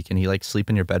sleepy. Can he like sleep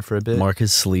in your bed for a bit? Mark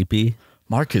is sleepy?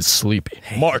 Mark is sleepy.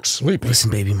 Hey, Mark's sleepy.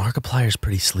 Listen, baby, Markiplier's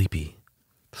pretty sleepy.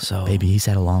 So, baby, he's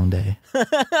had a long day.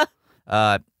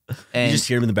 And you just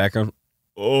hear him in the background.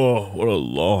 Oh, what a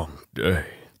long day.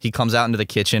 He comes out into the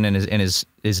kitchen in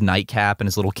his nightcap and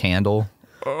his little candle.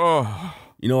 Oh,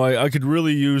 you know, I could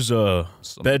really use a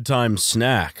bedtime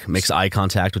snack. Makes eye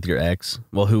contact with your ex.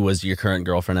 Well, who was your current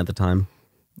girlfriend at the time?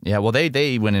 Yeah, well,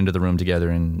 they went into the room together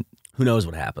and... Who knows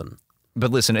what happened.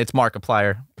 But listen, it's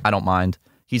Markiplier. I don't mind.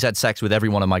 He's had sex with every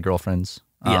one of my girlfriends.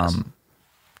 Yes.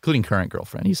 Including current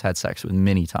girlfriend. He's had sex with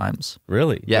many times.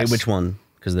 Really? Yes. Wait, which one?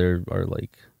 Because there are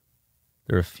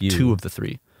a few. 2 of the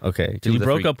 3. Okay. You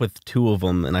broke up with 2 of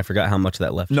them, and I forgot how much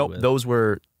that left you with. Those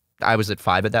were... I was at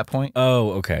 5 at that point.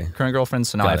 Oh, okay. Current girlfriends,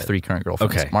 so now I have 3 current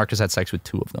girlfriends. Okay. Mark has had sex with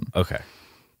 2 of them. Okay.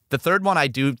 The third one, I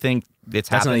do think it's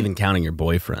happened. That's not even counting your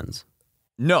boyfriends.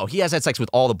 No, he has had sex with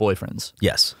all the boyfriends.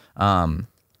 Yes.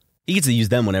 He gets to use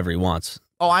them whenever he wants.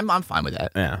 Oh, I'm fine with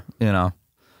that. Yeah. You know,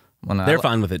 They're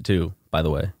fine with it too, by the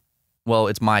way. Well,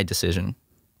 it's my decision.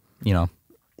 You know.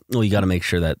 Well, you got to make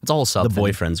sure that it's a whole sub the thing.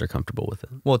 boyfriends are comfortable with it.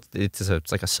 Well,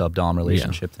 it's like a sub-dom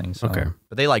relationship thing. So. Okay.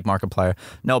 But they like Markiplier.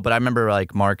 No, but I remember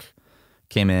like Mark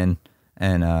came in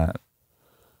and,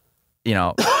 you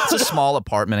know, it's a small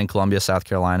apartment in Columbia, South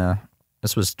Carolina.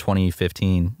 This was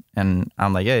 2015. And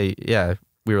I'm like, hey, yeah.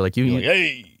 We were like,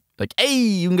 hey,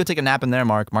 you can go take a nap in there,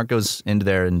 Mark. Mark goes into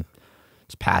there and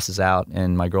just passes out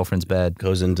in my girlfriend's bed.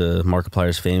 Goes into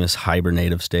Markiplier's famous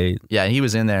hibernative state. Yeah, he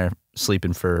was in there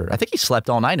sleeping I think he slept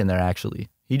all night in there, actually.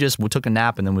 He just took a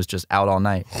nap and then was just out all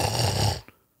night.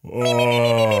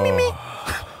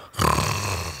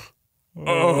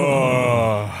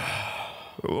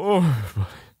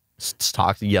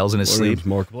 Yells in his sleep.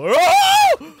 Markiplier.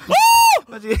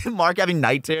 Mark having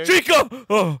night terrors. Chica!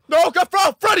 No,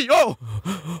 Freddy! Oh!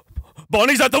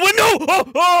 Bonnie's at the window!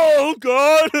 Oh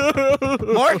God!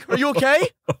 Mark, are you okay?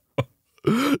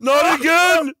 Not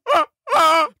again!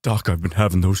 Doc, I've been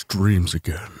having those dreams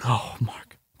again. Oh,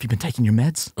 Mark, have you been taking your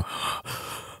meds?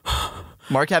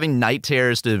 Mark having night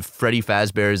terrors to Freddy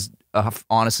Fazbear's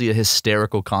honestly a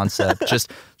hysterical concept.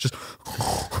 just.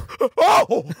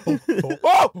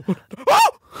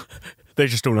 They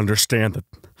just don't understand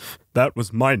that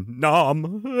was my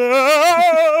nom.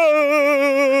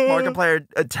 Markiplier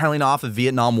telling off a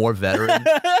Vietnam War veteran.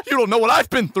 You don't know what I've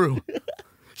been through.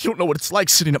 You don't know what it's like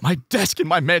sitting at my desk in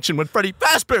my mansion when Freddy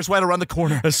Fazbear's right around the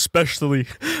corner. Especially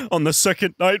on the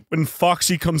second night when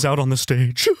Foxy comes out on the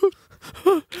stage.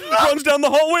 Runs down the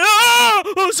hallway. Ah!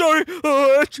 Oh, sorry.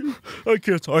 I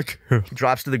can't.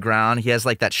 Drops to the ground. He has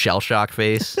like that shell shock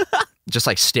face. Just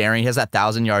like staring. He has that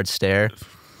 1,000-yard stare.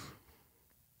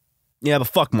 Yeah, but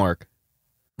fuck Mark.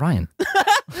 Ryan.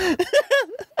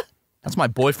 That's my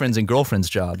boyfriend's and girlfriend's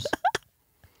jobs.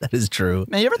 That is true.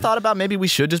 Man, you ever thought about maybe we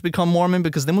should just become Mormon?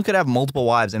 Because then we could have multiple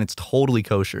wives and it's totally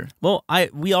kosher. Well,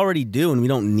 we already do, and we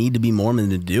don't need to be Mormon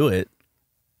to do it.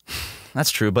 That's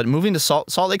true, but moving to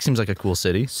Salt Lake seems like a cool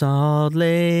city. Salt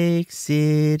Lake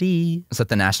City. Is that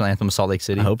the national anthem of Salt Lake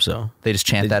City? I hope so. They just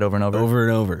chant that over and over? Over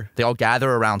and over. They all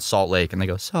gather around Salt Lake and they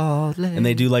go, Salt Lake. And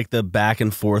they do like the back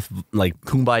and forth, like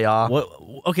Kumbaya.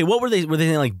 What were they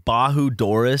saying, like Bahu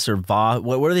Doris or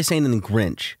what were they saying in the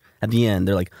Grinch at the end?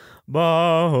 They're like,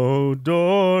 Baho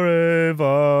Dore,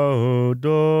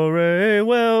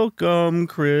 welcome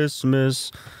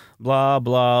Christmas, blah,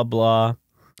 blah, blah.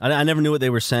 I never knew what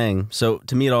they were saying, so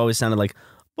to me it always sounded like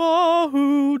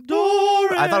Bahu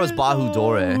Dore. I thought it was Bahu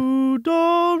Dore.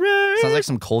 Dore. Sounds like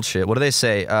some cold shit. What do they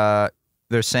say?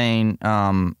 They're saying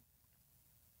Dahu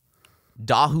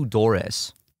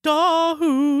Dores.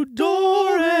 Dahu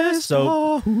Dores.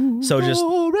 So just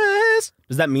Dores.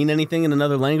 Does that mean anything in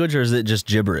another language, or is it just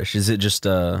gibberish? Is it just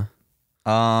Dr.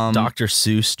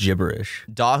 Seuss gibberish?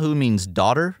 Dahu means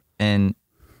daughter, and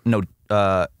no,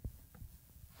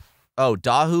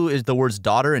 Dahu is the words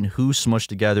daughter and who smushed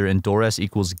together, and Dores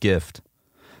equals gift.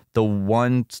 The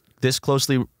one this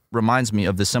closely reminds me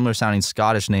of the similar sounding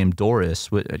Scottish name Doris.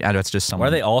 That's just someone. Why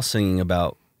are they all singing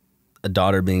about a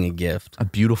daughter being a gift? A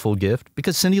beautiful gift?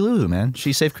 Because Cindy Lou Who, man.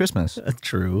 She saved Christmas.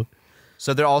 True.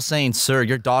 So they're all saying, sir,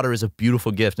 your daughter is a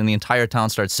beautiful gift. And the entire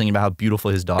town starts singing about how beautiful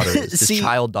his daughter is. His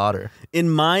child daughter. In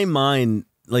my mind,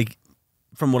 like,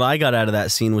 from what I got out of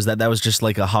that scene was that was just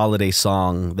like a holiday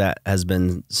song that has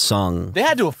been sung. They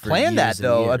had to have planned that,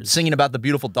 though, singing about the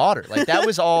beautiful daughter. Like, that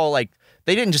was all, like,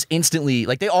 they didn't just instantly,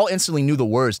 like, they all instantly knew the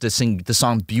words to sing the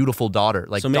song Beautiful Daughter.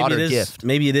 Like, so daughter gift.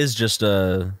 Maybe it is just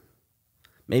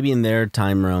maybe in their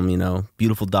time realm, you know,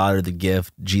 beautiful daughter, the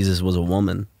gift, Jesus was a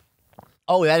woman.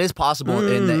 Oh, that is possible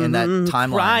in that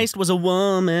timeline. Christ was a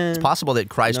woman. It's possible that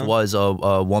Christ was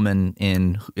a woman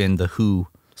in the Who.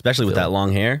 Especially with that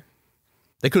long hair.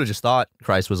 They could have just thought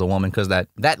Christ was a woman because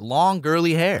that long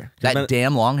girly hair. That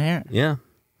damn long hair. Yeah.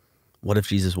 What if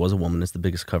Jesus was a woman? It's the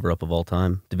biggest cover-up of all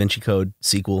time. Da Vinci Code,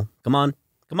 sequel. Come on.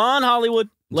 Come on, Hollywood.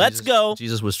 Let's go.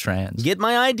 Jesus was trans. Get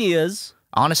my ideas.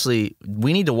 Honestly,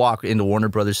 we need to walk into Warner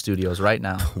Brothers Studios right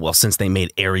now. Well, since they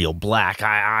made Ariel black,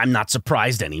 I'm not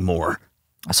surprised anymore.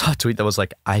 I saw a tweet that was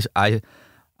like, I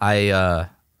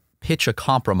pitch a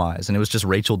compromise, and it was just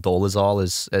Rachel Dolezal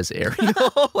as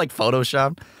Ariel, like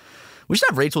Photoshop. We should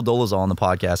have Rachel Dolezal on the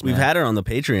podcast, man. We've had her on the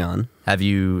Patreon. Have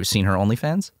you seen her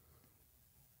OnlyFans?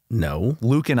 No.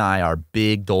 Luke and I are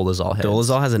big Dolezal heads.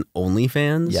 Dolezal has an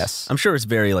OnlyFans? Yes. I'm sure it's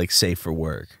very, like, safe for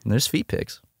work. And there's feet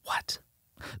pics. What?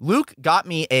 Luke got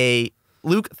me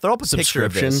Luke, throw up a picture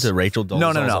of this. Subscription to Rachel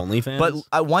Dolezal's OnlyFans?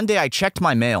 But one day I checked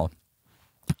my mail,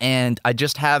 and I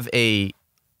just have a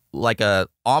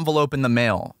envelope in the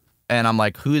mail, and I'm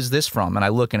like, who is this from? And I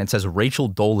look, and it says Rachel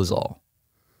Dolezal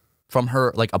from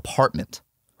her, like, apartment.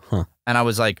 And I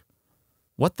was like,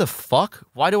 what the fuck?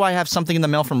 Why do I have something in the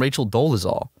mail from Rachel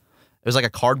Dolezal? It was like a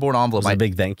cardboard envelope. Was it a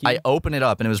big thank you? I opened it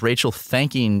up, and it was Rachel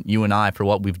thanking you and I for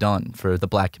what we've done for the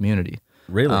black community.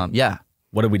 Really? Yeah.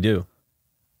 What did we do?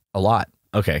 A lot.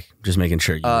 Okay, just making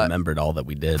sure you remembered all that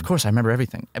we did. Of course, I remember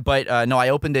everything. But no, I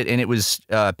opened it, and it was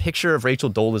a picture of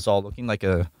Rachel Dolezal looking like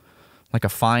a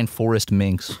fine forest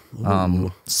minx,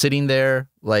 sitting there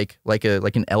like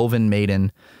an elven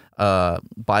maiden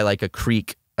by like a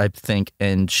creek, I think,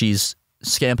 and she's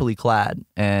scampily clad,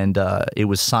 and it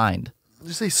was signed. Did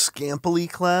you say scampily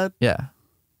clad? Yeah.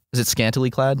 Is it scantily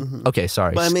clad? Okay,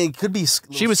 sorry. But I mean, it could be.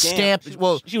 She was scamp.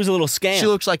 Well, She was a little scamp. she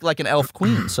looks like an elf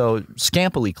queen, so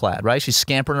scampily clad, right? She's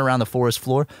scampering around the forest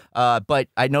floor. But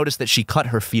I noticed that she cut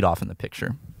her feet off in the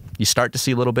picture. You start to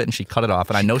see a little bit, and she cut it off,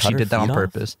 and I know she cut her did that on feet off?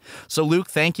 purpose. So Luke,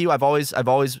 thank you. I've always.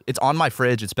 It's on my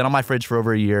fridge. It's been on my fridge for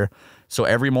over a year. So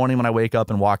every morning when I wake up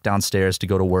and walk downstairs to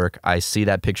go to work, I see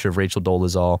that picture of Rachel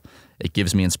Dolezal. It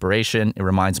gives me inspiration. It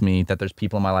reminds me that there's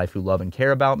people in my life who love and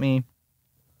care about me.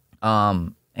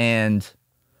 And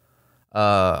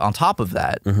on top of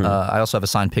that, I also have a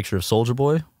signed picture of Soulja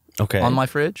Boy on my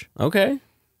fridge. Okay.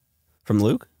 From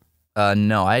Luke?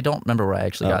 No, I don't remember where I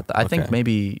actually got that. I think okay.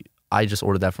 maybe I just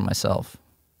ordered that for myself.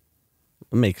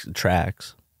 It makes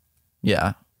tracks.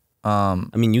 Yeah. I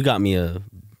mean, you got me a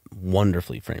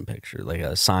wonderfully framed picture, like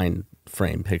a signed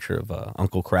frame picture of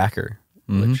Uncle Cracker,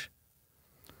 which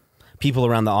people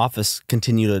around the office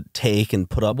continue to take and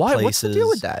put up places. What's the deal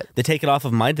with that? They take it off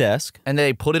of my desk. And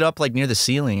they put it up like near the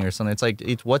ceiling or something. It's like,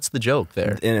 what's the joke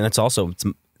there? And it's also,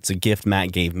 it's a gift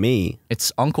Matt gave me.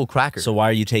 It's Uncle Cracker. So why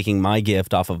are you taking my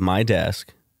gift off of my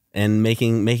desk and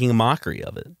making a mockery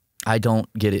of it? I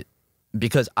don't get it.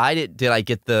 Because did I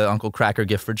get the Uncle Cracker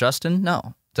gift for Justin?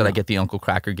 No. Did I get the Uncle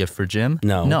Cracker gift for Jim?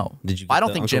 No. No. Did you get I don't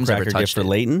the think Uncle Jim's Cracker ever gift touched for it.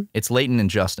 Leighton? It's Leighton and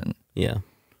Justin. Yeah.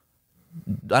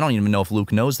 I don't even know if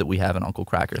Luke knows that we have an Uncle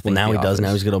Cracker thing. Well, now at he the does. office.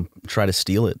 Now he's going to try to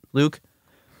steal it. Luke,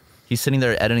 he's sitting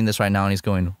there editing this right now, and he's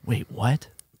going, wait, what?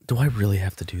 Do I really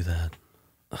have to do that?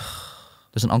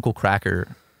 There's an Uncle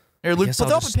Cracker. Here, Luke, guess put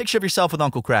I'll up a picture of yourself with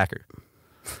Uncle Cracker.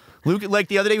 Luke, like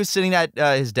the other day, he was sitting at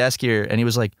his desk here, and he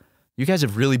was like, you guys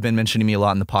have really been mentioning me a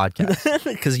lot in the podcast.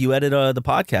 Because you edit the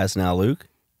podcast now, Luke.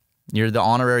 You're the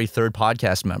honorary third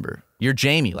podcast member. You're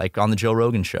Jamie, like on the Joe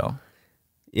Rogan show.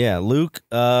 Yeah, Luke,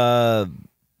 throw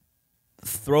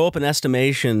up an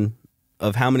estimation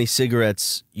of how many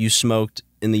cigarettes you smoked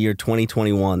in the year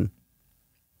 2021.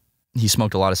 He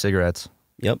smoked a lot of cigarettes.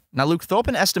 Yep. Now, Luke, throw up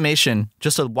an estimation,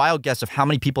 just a wild guess of how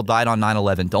many people died on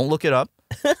 9/11. Don't look it up.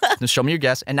 Just show me your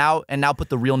guess, and now put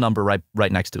the real number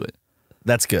right next to it.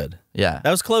 That's good. Yeah,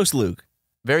 That was close, Luke,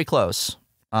 very close.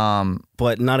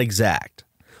 but not exact,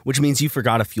 which means you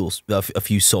forgot a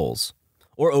few souls.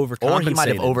 Or overcompensated. Or he might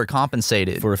have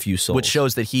overcompensated for a few souls. which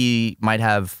shows that he might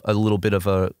have a little bit of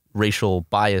a racial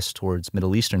bias towards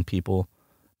Middle Eastern people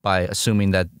by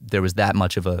assuming that there was that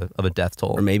much of a death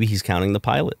toll. Or maybe he's counting the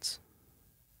pilots,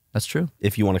 That's true.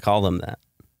 if you want to call them that.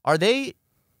 Are they?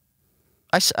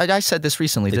 I said this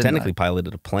recently. They didn't technically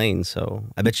piloted a plane, so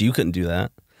I bet you couldn't do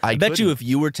that. I bet you couldn't. if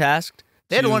you were tasked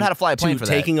They had to learn how to fly a plane for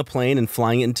that. taking a plane and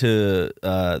flying it into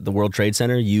the World Trade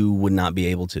Center, you would not be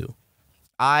able to.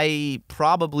 I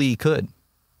probably could.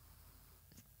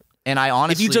 And I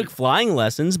honestly, If you took flying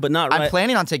lessons, but not I'm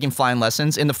planning on taking flying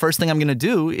lessons, and the first thing I'm going to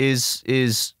do is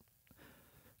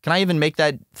can I even make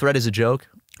that thread as a joke?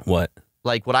 What?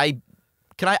 Like, I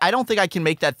don't think I can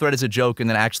make that thread as a joke and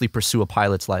then actually pursue a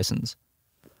pilot's license.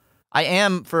 I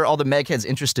am, for all the megheads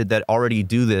interested that already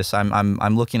do this,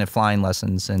 I'm looking at flying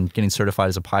lessons and getting certified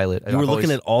as a pilot. You were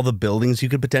looking at all the buildings you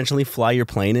could potentially fly your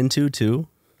plane into, too?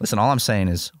 Listen, all I'm saying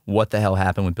is, what the hell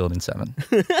happened with Building 7?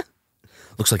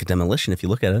 Looks like a demolition if you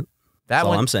look at it. That's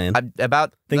all I'm saying. Think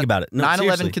about it. No, 9/11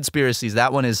 seriously. conspiracies,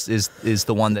 that one is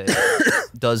the one that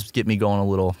does get me going a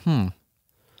little,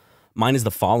 Mine is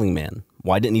the falling man.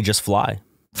 Why didn't he just fly?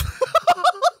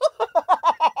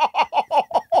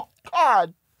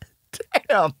 God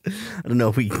damn. I don't know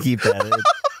if we can keep that in.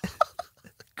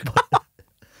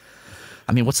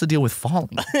 I mean, what's the deal with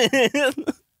falling?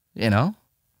 You know?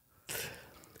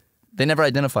 They never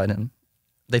identified him.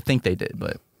 They think they did,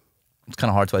 but it's kind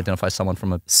of hard to identify someone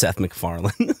from a... Seth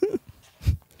MacFarlane.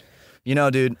 You know,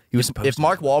 dude, was if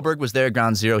Mark Wahlberg was there at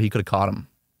Ground Zero, he could have caught him.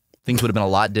 Things would have been a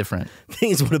lot different.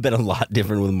 Things would have been a lot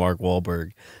different with Mark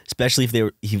Wahlberg, especially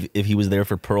if he was there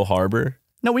for Pearl Harbor.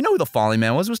 No, we know who the falling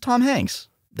man was. It was Tom Hanks.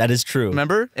 That is true.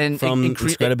 Remember? And From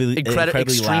Incredibly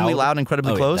extremely loud,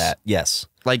 incredibly close. That. Yes.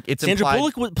 Like it's Sandra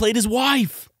implied, Bullock played his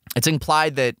wife. It's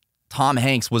implied that Tom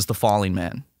Hanks was the falling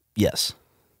man. Yes.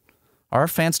 Are our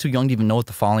fans too young to even know what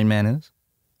the falling man is?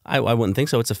 I wouldn't think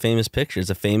so. It's a famous picture. It's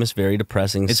a famous, very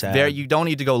depressing, It's sad. very. You don't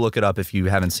need to go look it up if you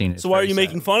haven't seen it. So why are you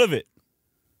making fun of it?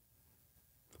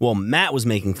 Well, Matt was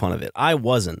making fun of it. I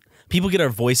wasn't. People get our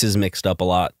voices mixed up a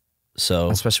lot.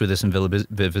 So especially with this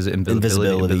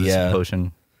invisibility yeah.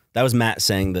 potion. That was Matt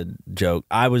saying the joke.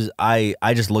 I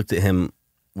just looked at him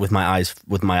with my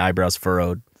eyebrows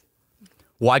furrowed.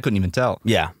 Well, I couldn't even tell.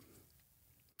 Yeah.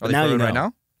 Are they now furrowed you know. right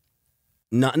now?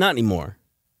 Not anymore.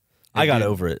 I got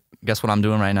over it. Guess what I'm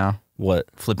doing right now? What?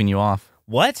 Flipping you off.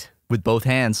 What? With both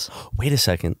hands. Wait a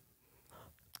second.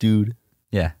 Dude.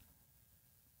 Yeah.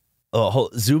 Oh,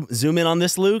 zoom in on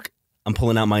this, Luke. I'm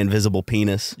pulling out my invisible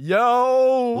penis.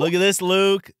 Yo! Look at this,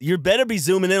 Luke. You better be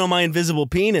zooming in on my invisible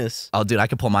penis. Oh, dude, I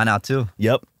can pull mine out too.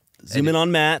 Yep. Zoom in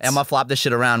on Matt's. I'm gonna flop this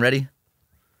shit around. Ready?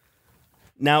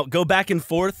 Now go back and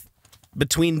forth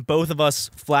between both of us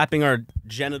flapping our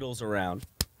genitals around.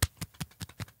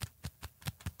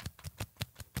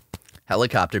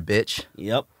 Helicopter, bitch.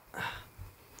 Yep.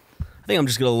 I think I'm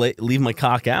just going to leave my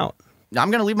cock out.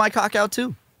 I'm gonna leave my cock out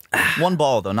too. One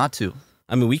ball though, not two.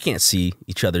 I mean, we can't see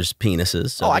each other's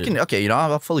penises. So I can. Okay,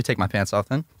 I'll fully take my pants off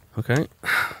then. Okay.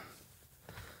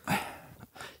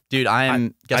 Dude,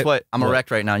 guess what? I'm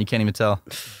erect right now and you can't even tell.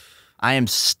 I am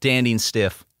standing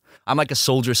stiff. I'm like a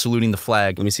soldier saluting the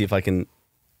flag. Let me see if I can.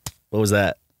 What was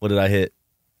that? What did I hit?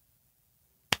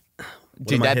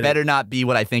 Dude, that better not be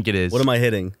what I think it is. What am I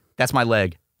hitting? That's my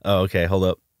leg. Oh, okay. Hold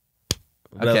up.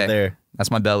 What Okay. about there?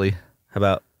 That's my belly. How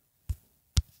about?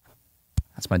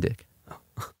 That's my dick.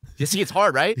 You see, it's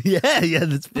hard, right? Yeah,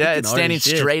 that's Yeah, it's standing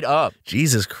straight up.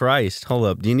 Jesus Christ. Hold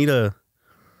up. Do you need a...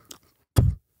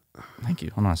 Thank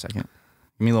you. Hold on a second.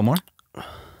 Give me a little more.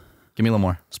 Give me a little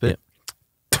more. Spit.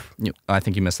 Yeah. I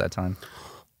think you missed that time.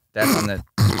 That's on the...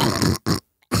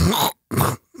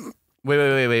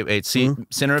 Wait. See?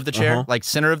 Center of the chair? Like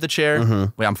center of the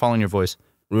chair? Wait, I'm following your voice.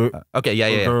 Okay,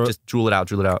 yeah. Just drool it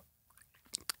out.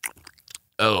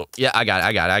 Oh, yeah, I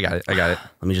got it. Let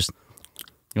me just...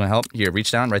 You want help? Here,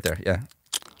 reach down. Right there. Yeah.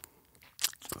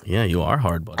 Yeah, you are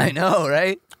hard, buddy. I know,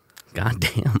 right? God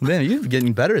damn. Man, you're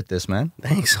getting better at this, man.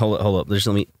 Thanks. Hold up. Just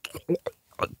let me... Oh,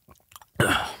 my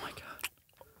God.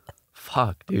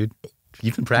 Fuck, dude.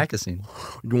 You've been practicing.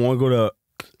 You want to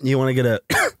get a...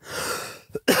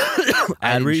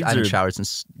 I haven't showered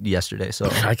since yesterday, so...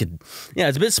 I could... Yeah,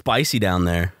 it's a bit spicy down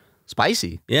there.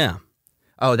 Spicy? Yeah.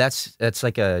 Oh, that's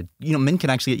like a... men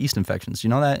can actually get yeast infections. You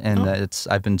know that? And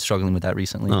I've been struggling with that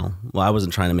recently. Oh, well, I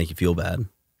wasn't trying to make you feel bad.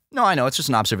 No, I know. It's just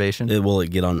an observation. Will it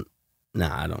get on...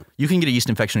 Nah, I don't. You can get a yeast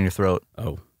infection in your throat.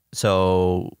 Oh.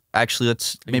 So, actually,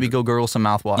 let's maybe go gurgle some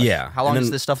mouthwash. Yeah. How long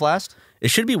does this stuff last? It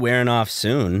should be wearing off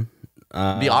soon.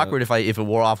 It'd be awkward if it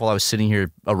wore off while I was sitting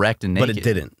here erect and naked. But it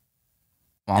didn't.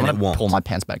 Well, I'm going to pull my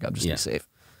pants back up just to be safe.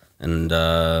 And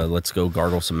let's go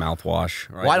gargle some mouthwash.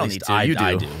 Right? Well, I don't need to. You do.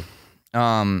 I do.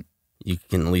 You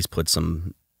can at least put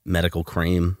some medical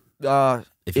cream.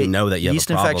 If you know that you have a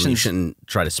problem, you shouldn't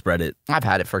try to spread it. I've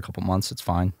had it for a couple months. It's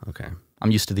fine. Okay. I'm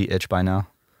used to the itch by now.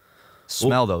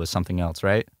 Smell, though, is something else,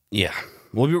 right? Yeah.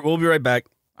 We'll be right back.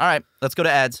 All right, let's go to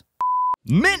ads.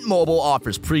 Mint Mobile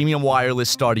offers premium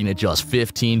wireless starting at just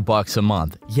 $15 a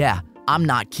month. Yeah, I'm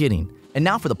not kidding. And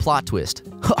now for the plot twist.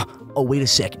 Oh, wait a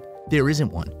second. There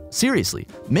isn't one. Seriously,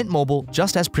 Mint Mobile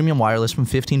just has premium wireless from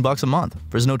 $15 a month.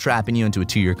 There's no trapping you into a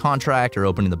 2-year contract or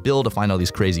opening the bill to find all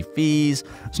these crazy fees.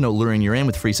 There's no luring you in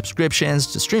with free subscriptions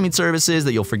to streaming services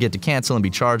that you'll forget to cancel and be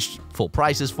charged full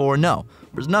prices for. No,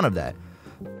 there's none of that.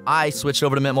 I switched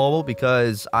over to Mint Mobile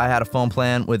because I had a phone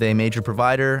plan with a major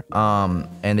provider,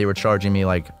 and they were charging me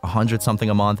like $100-something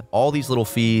a month. All these little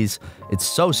fees. It's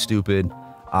so stupid.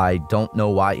 I don't know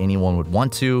why anyone would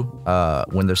want to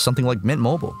when there's something like Mint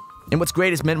Mobile. And what's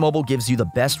great is Mint Mobile gives you the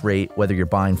best rate whether you're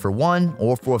buying for one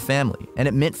or for a family. And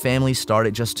at Mint, families start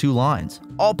at just 2 lines.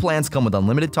 All plans come with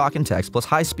unlimited talk and text plus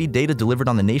high-speed data delivered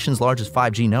on the nation's largest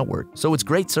 5G network. So it's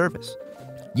great service.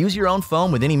 Use your own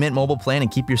phone with any Mint Mobile plan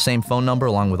and keep your same phone number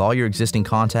along with all your existing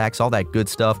contacts, all that good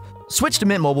stuff. Switch to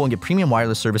Mint Mobile and get premium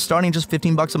wireless service starting just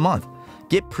 $15 a month.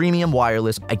 Get premium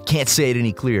wireless, I can't say it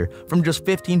any clearer, from just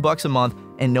 $15 a month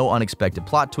and no unexpected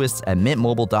plot twists at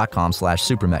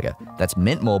mintmobile.com/supermega. That's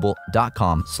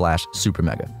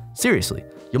mintmobile.com/supermega. Seriously,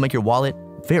 you'll make your wallet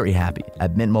very happy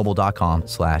at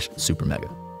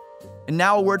mintmobile.com/supermega. And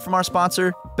now a word from our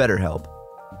sponsor, BetterHelp.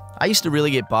 I used to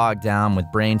really get bogged down with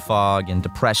brain fog and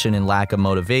depression and lack of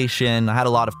motivation. I had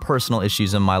a lot of personal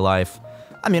issues in my life.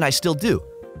 I mean, I still do.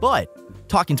 But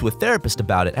talking to a therapist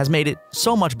about it has made it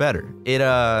so much better. It,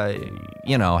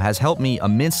 has helped me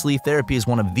immensely. Therapy is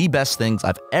one of the best things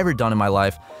I've ever done in my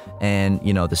life. And,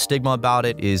 the stigma about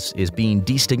it is being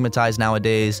destigmatized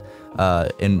nowadays.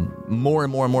 And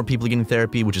more people are getting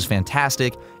therapy, which is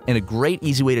fantastic. And a great,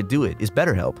 easy way to do it is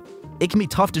BetterHelp. It can be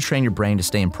tough to train your brain to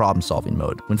stay in problem-solving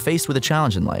mode when faced with a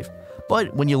challenge in life.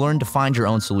 But when you learn to find your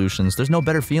own solutions, there's no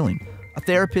better feeling. A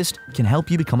therapist can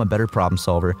help you become a better problem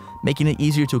solver, making it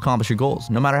easier to accomplish your goals,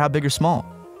 no matter how big or small.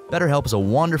 BetterHelp is a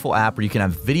wonderful app where you can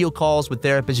have video calls with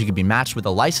therapists. You can be matched with a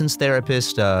licensed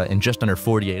therapist in just under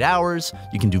 48 hours.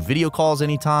 You can do video calls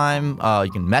anytime.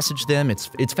 You can message them.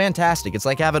 It's fantastic. It's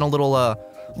like having a little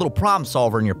problem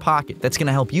solver in your pocket that's going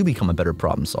to help you become a better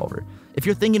problem solver. If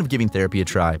you're thinking of giving therapy a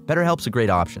try, BetterHelp's a great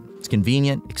option. It's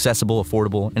convenient, accessible,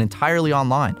 affordable, and entirely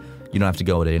online. You don't have to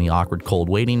go to any awkward cold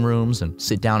waiting rooms and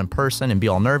sit down in person and be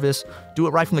all nervous. Do it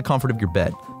right from the comfort of your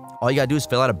bed. All you gotta do is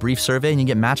fill out a brief survey and you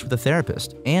get matched with a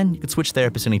therapist. And you can switch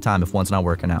therapists anytime if one's not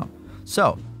working out.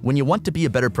 So, when you want to be a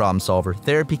better problem solver,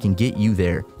 therapy can get you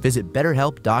there. Visit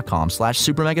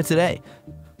betterhelp.com/supermega today.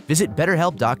 Visit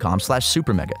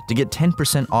betterhelp.com/supermega to get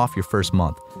 10% off your first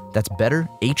month. That's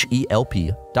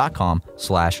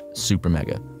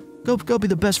betterhelp.com/supermega. Go be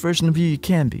the best version of you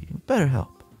can be. BetterHelp.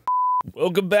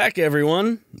 Welcome back,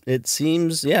 everyone. It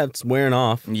seems, it's wearing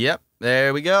off. Yep,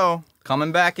 there we go.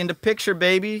 Coming back into picture,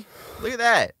 baby. Look at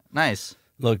that. Nice.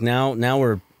 Look, now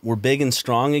we're big and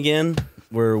strong again.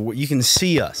 You can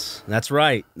see us. That's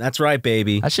right,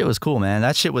 baby. That shit was cool, man.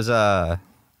 That shit was I'd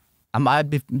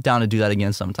be down to do that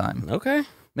again sometime. Okay.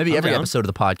 Maybe I'm every down. episode of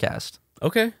the podcast.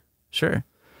 Okay. Sure.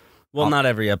 Well, not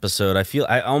every episode.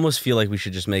 I almost feel like we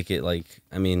should just make it do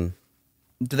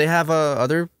they have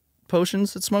other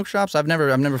potions at smoke shops? I've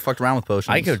never fucked around with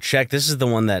potions. I go check. This is the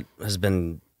one that has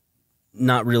been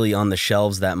not really on the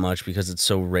shelves that much because it's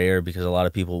so rare because a lot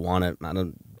of people want it.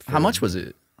 How much was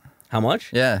it? How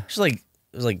much? Yeah. It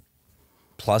was like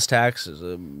plus tax is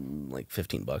like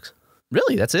 $15.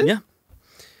 Really? That's it? Yeah.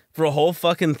 For a whole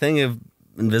fucking thing of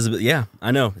invisibility. Yeah,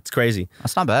 I know. It's crazy.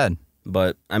 That's not bad.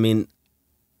 But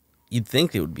you'd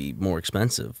think it would be more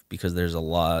expensive because there's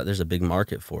a big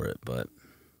market for it, but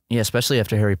Yeah, especially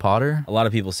after Harry Potter. a lot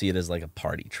of people see it as like a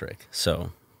party trick.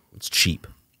 So it's cheap.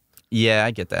 Yeah,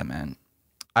 I get that, man.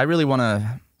 I really want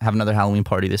to have another Halloween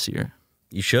party this year.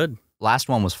 You should. Last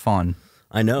one was fun.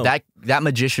 I know. That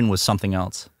magician was something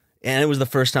else. And it was the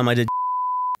first time I did.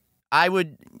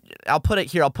 I'll put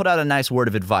it here. I'll put out a nice word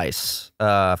of advice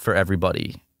for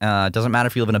everybody. It doesn't matter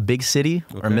if you live in a big city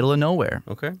or middle of nowhere.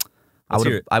 Okay.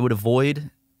 I would avoid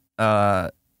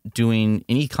doing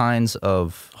any kinds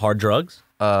of Hard drugs?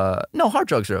 no, hard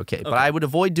drugs are okay, but I would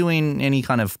avoid doing any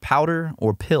kind of powder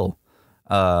or pill,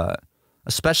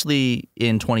 especially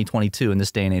in 2022 in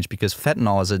this day and age, because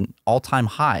fentanyl is an all-time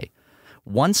high.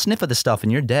 One sniff of the stuff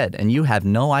and you're dead, and you have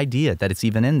no idea that it's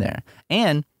even in there.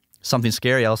 And something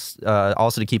scary else,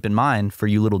 also to keep in mind for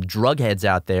you little drug heads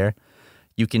out there,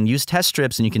 you can use test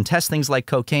strips and you can test things like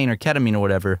cocaine or ketamine or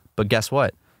whatever, but guess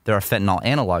what? There are fentanyl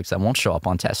analogs that won't show up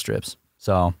on test strips.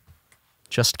 So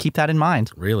just keep that in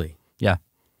mind. Really? Yeah.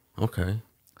 Okay.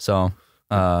 So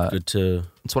That's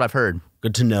what I've heard.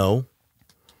 good to know.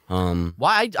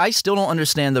 Why I still don't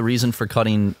understand the reason for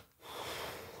cutting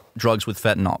drugs with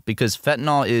fentanyl, because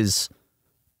fentanyl is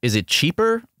it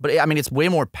cheaper? But I mean, it's way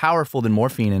more powerful than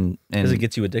morphine, and Because it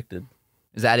gets you addicted.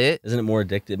 is that it? Isn't it more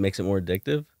addictive? It makes it more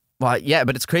addictive? Well, yeah,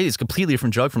 but it's crazy. It's a completely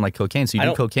different drug from like cocaine. So you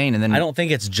do cocaine and then I don't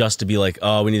think it's just to be like,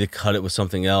 oh, we need to cut it with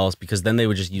something else, because then they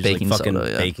would just use Baking like fucking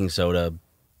soda, yeah. baking soda,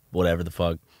 whatever the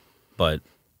fuck. But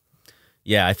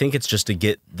yeah, I think it's just to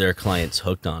get their clients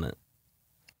hooked on it.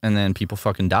 and then people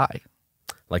fucking die.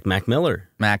 Like Mac Miller.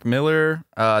 Mac Miller.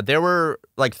 There were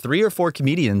like 3 or 4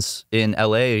 comedians in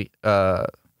LA, I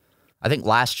think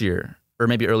last year or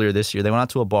maybe earlier this year. They went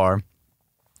out to a bar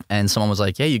and someone was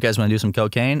like, "Hey, you guys want to do some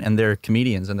cocaine?" And they're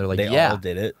comedians and they're like, They "Yeah." all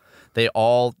did it. They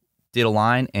all did a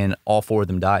line and all 4 of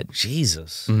them died.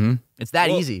 Jesus. Mm-hmm. It's that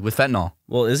Well- easy with fentanyl.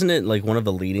 Well, isn't it like one of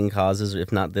the leading causes,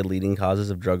 if not the leading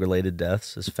causes of drug-related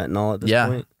deaths is fentanyl at this Yeah.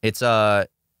 point? It's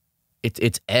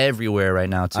everywhere right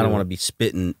now too. I don't want to be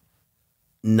spitting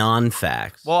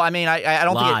non-facts. Well, I mean, I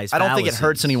don't Lies, think I don't think it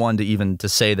hurts fallacies. anyone to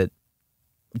say that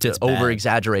to It's bad. over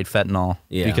exaggerate fentanyl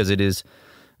because it is.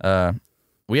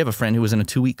 We have a friend who was in a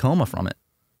 2-week coma from it.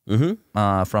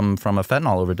 Mm-hmm. From a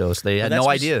fentanyl overdose. They had no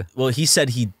idea. Well, he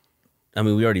said I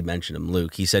mean, we already mentioned him,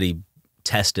 Luke. He said he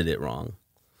tested it wrong.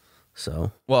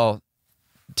 So, Well,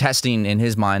 testing in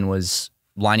his mind was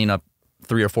lining up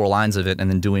 3 or 4 lines of it and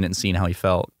then doing it and seeing how he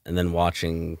felt. and then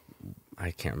watching,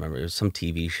 I can't remember, it was some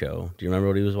TV show. Do you remember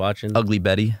what he was watching? Ugly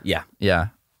Betty. Yeah. Yeah.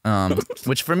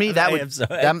 Which for me that I would am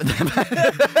sorry.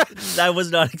 that- I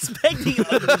was not expecting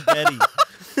Ugly Betty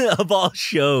of all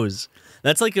shows.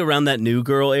 That's like around that New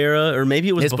Girl era, or maybe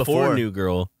it was It's before before. New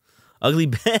Girl. Ugly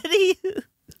Betty.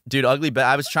 dude,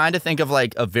 I was trying to think of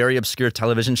like a very obscure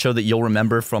television show that you'll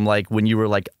remember from like when you were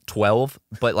like 12,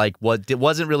 but like it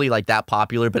wasn't really like that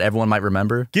popular, but everyone might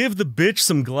remember. Give the bitch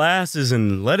some glasses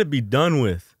and let it be done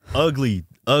with. Ugly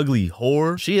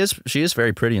whore. She is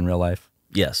very pretty in real life.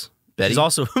 Yes. Betty? She's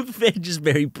also just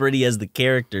very pretty as the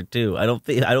character too. I don't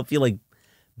feel like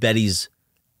Betty's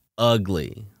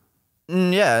ugly.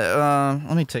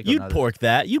 Let me take. You'd pork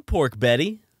that. You'd pork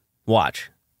Betty. Watch.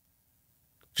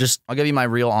 Just I'll give you my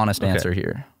real honest answer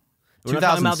here. we're not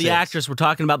talking about the 2006. actress. We're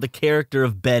talking about the character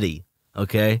of Betty.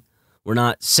 Okay, we're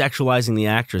not sexualizing the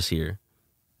actress here.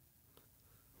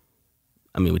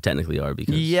 I mean, we technically are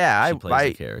because she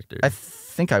plays the character. I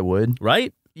think I would.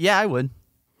 Right? Yeah, I would.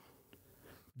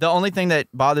 The only thing that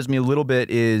bothers me a little bit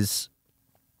is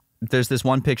there's this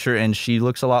one picture and she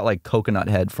looks a lot like Coconut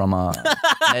Head from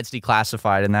Ned's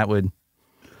Declassified, and that would.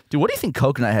 Dude, what do you think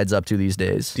Coconut Head's up to these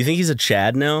days? Do you think he's a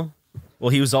Chad now? Well,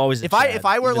 he was always. If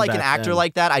I were like an actor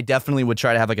like that, I definitely would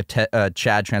try to have like a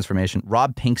Chad transformation.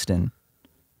 Rob Pinkston.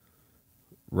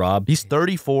 He's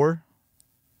 34.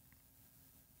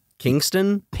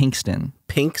 Kingston? Pinkston.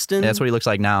 Pinkston? That's what he looks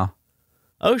like now.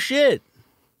 Oh, shit.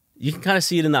 You can kind of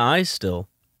see it in the eyes still.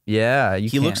 Yeah,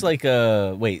 He looks like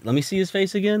a... Wait, let me see his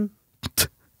face again.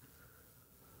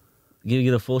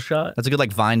 Get a full shot? That's a good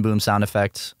like Vine Boom sound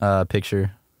effect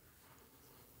picture.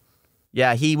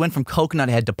 Yeah, he went from Coconut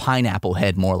Head to Pineapple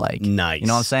Head more like. Nice. You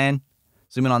know what I'm saying?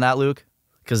 Zoom in on that, Luke.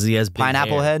 Because he has big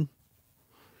Pineapple hair. Head.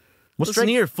 What's Listen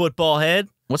here, football head.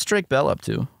 What's Drake Bell up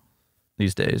to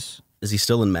these days? Is he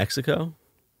still in Mexico?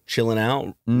 Chilling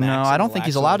out? No, I don't think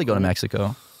he's allowed to go to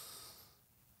Mexico.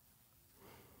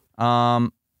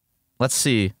 Let's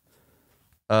see.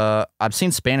 I've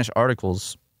seen Spanish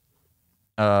articles.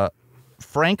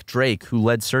 Frank Drake, who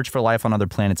led Search for Life on Other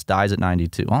Planets, dies at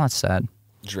 92. Oh, that's sad.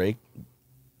 Drake?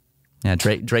 Yeah,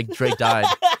 Drake died.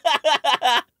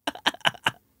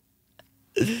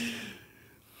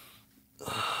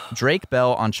 Drake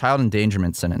Bell on child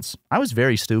endangerment sentence. I was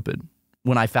very stupid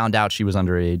when I found out she was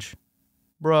underage.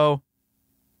 Bro.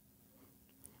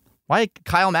 Why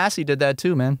Kyle Massey did that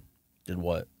too, man. Did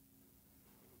what?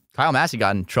 Kyle Massey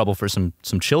got in trouble for some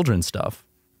children's stuff.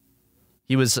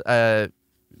 He was, I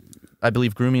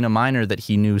believe, grooming a minor that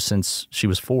he knew since she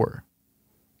was 4.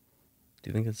 Do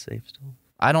you think it's safe still?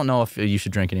 I don't know if you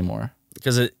should drink anymore.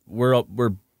 Because we're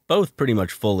both pretty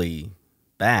much fully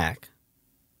back.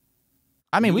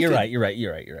 I mean, You're right.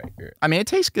 I mean, it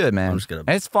tastes good, man. I'm just gonna-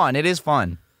 And it's fun. It is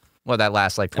fun. Well, that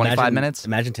lasts like 25 minutes.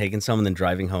 Imagine taking some and then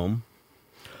driving home.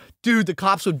 Dude, the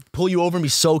cops would pull you over and be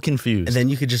so confused. And then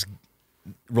you could just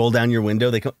roll down your window.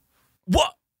 They come,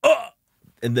 what?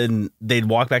 And then they'd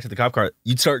walk back to the cop car.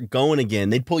 You'd start going again.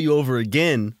 They'd pull you over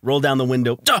again, roll down the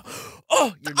window.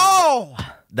 Oh!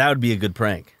 That would be a good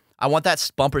prank. I want that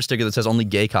bumper sticker that says only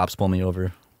gay cops pull me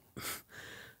over.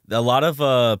 A lot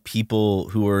of people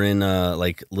who are in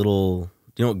like little,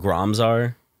 do you know what Groms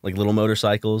are? Like little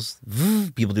motorcycles.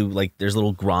 People do like, there's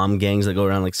little Grom gangs that go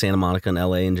around like Santa Monica and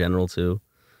LA in general too.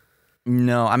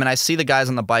 No, I mean, I see the guys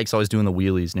on the bikes always doing the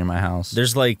wheelies near my house.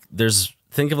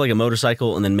 Think of like a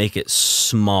motorcycle and then make it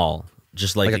small.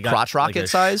 Just like a crotch rocket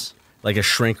size? Like a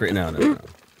shrink rate. No.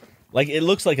 Like it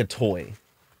looks like a toy.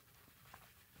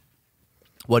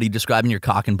 What, are you describing your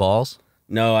cock and balls?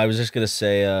 No, I was just going to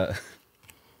say,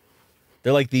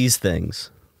 they're like these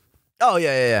things. Oh,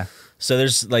 yeah. So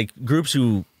there's like groups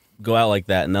who go out like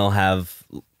that and they'll have,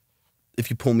 if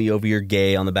you pull me over, you're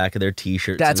gay on the back of their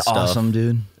t-shirts. That's and stuff. awesome,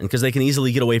 dude. And because they can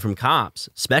easily get away from cops,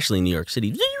 especially in New York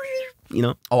City. You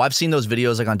know? Oh, I've seen those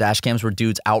videos like on dash cams where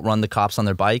dudes outrun the cops on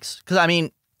their bikes. Because, I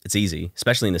mean, It's easy,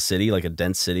 especially in a city, like a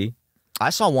dense city. I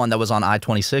saw one that was on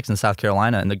I-26 in South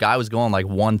Carolina, and the guy was going like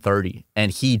 130,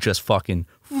 and he just fucking,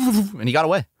 and he got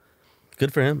away.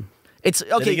 Good for him. It's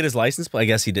Did okay. he get his license? But I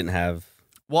guess he didn't have.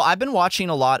 Well, I've been watching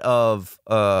a lot of,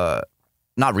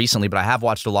 not recently, but I have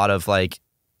watched a lot of like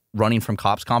running from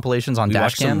cops compilations on We dash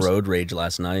watched cams. some road rage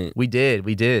last night. We did.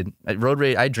 Road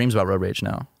rage. I had dreams about road rage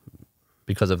now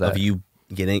because of that. Of you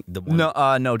getting the one.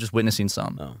 No, just witnessing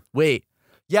some. Oh. Wait.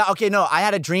 Yeah, okay, no. I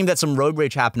had a dream that some road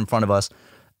rage happened in front of us,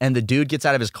 and the dude gets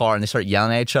out of his car, and they start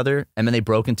yelling at each other, and then they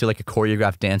broke into like a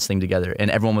choreographed dance thing together, and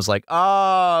everyone was like,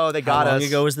 oh, they got How us. long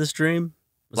ago was this dream?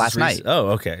 Was Last this night.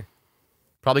 Oh, okay.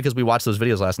 Probably because we watched those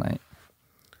videos last night.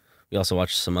 We also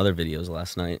watched some other videos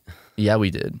last night. Yeah, we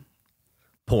did.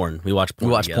 Porn. We watch porn.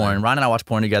 We watch together. porn. Ryan and I watch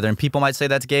porn together, and people might say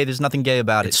that's gay. There's nothing gay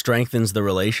about It it. strengthens the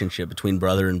relationship between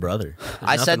brother and brother.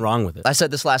 There's nothing wrong with it. I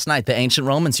said this last night. The ancient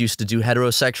Romans used to do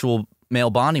heterosexual male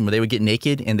bonding where they would get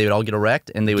naked and they would all get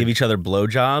erect and they would give each other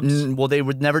blowjobs. Well, there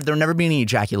would never be any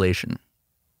ejaculation.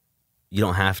 You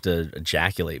don't have to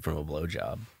ejaculate from a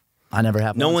blowjob. I never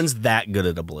have. No once. one's that good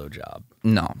at a blowjob.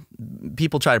 No,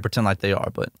 people try to pretend like they are,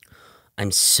 but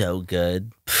I'm so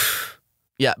good.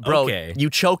 yeah, bro, Okay. you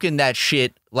choking that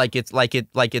shit like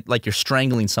you're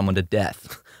strangling someone to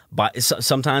death. But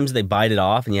sometimes they bite it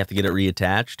off and you have to get it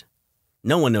reattached.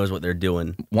 No one knows what they're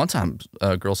doing. One time,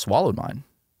 a girl swallowed mine.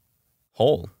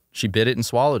 Whole. She bit it and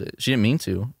swallowed it. She didn't mean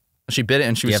to. She bit it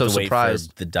and she was You so have to surprised.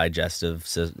 wait for the digestive,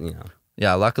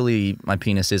 Yeah, luckily my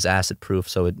penis is acid proof,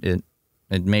 so it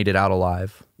made it out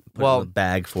alive. put it in a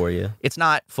bag for you. It's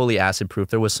not fully acid proof.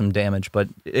 There was some damage, but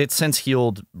it's since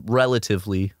healed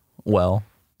relatively well.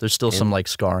 There's still some like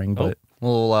scarring, but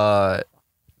well, I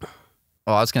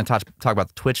was going to talk about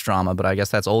the Twitch drama, but I guess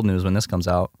that's old news when this comes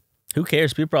out. Who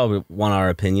cares? People probably want our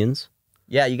opinions.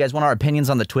 Yeah, you guys want our opinions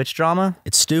on the Twitch drama?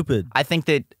 It's stupid. I think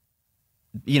that,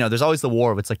 there's always the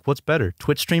war of it's like, what's better,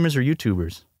 Twitch streamers or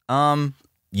YouTubers?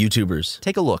 YouTubers.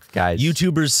 Take a look, guys.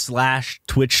 YouTubers /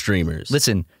 Twitch streamers.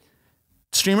 Listen,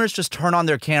 streamers just turn on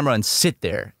their camera and sit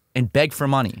there and beg for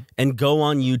money. And go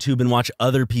on YouTube and watch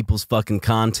other people's fucking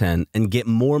content and get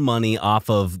more money off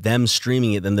of them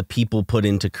streaming it than the people put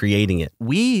into creating it.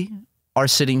 We are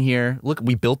sitting here, look,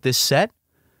 we built this set.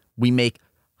 We make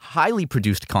highly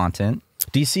produced content.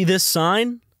 Do you see this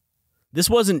sign? This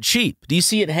wasn't cheap. Do you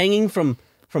see it hanging from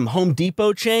Home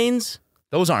Depot chains?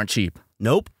 Those aren't cheap.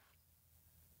 Nope.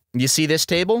 You see this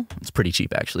table? It's pretty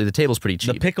cheap, actually. The table's pretty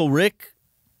cheap. The Pickle Rick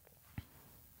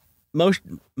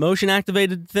motion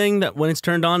activated thing that when it's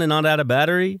turned on and not out of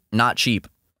battery? Not cheap.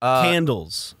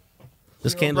 Candles.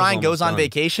 This candle. Brian goes on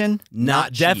vacation?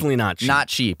 Not cheap. Definitely not cheap. Not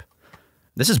cheap.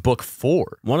 This is book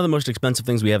 4. One of the most expensive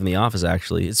things we have in the office,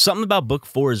 actually. It's something about book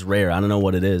 4 is rare. I don't know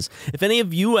what it is. If any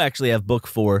of you actually have book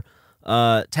 4,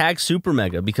 tag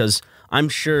SuperMega, because I'm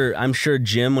sure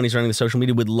Jim, when he's running the social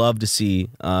media, would love to see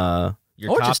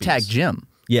your Or copies. just tag Jim.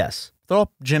 Yes. Throw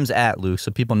up Jim's @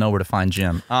 so people know where to find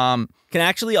Jim. Can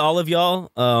actually all of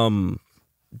y'all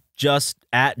just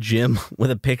 @ Jim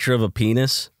with a picture of a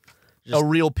penis? A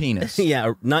real penis.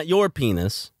 Yeah, not your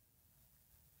penis.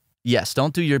 Yes,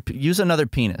 don't do use another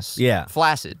penis. Yeah.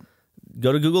 Flaccid.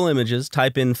 Go to Google Images,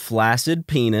 type in flaccid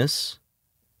penis,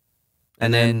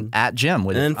 And then @ Jim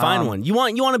with and it. then find one. You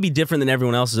want to be different than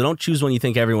everyone else, so don't choose one you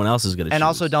think everyone else is going to choose. And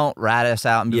also don't rat us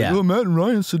out and be like, oh, Matt and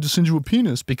Ryan said to send you a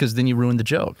penis, because then you ruin the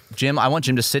joke. Jim, I want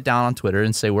Jim to sit down on Twitter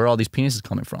and say where are all these penises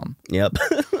coming from. Yep.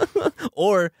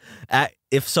 Or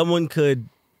if someone could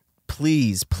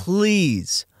please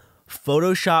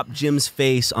Photoshop Jim's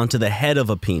face onto the head of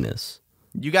a penis.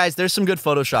 You guys, there's some good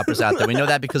Photoshoppers out there. We know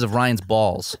that because of Ryan's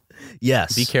balls.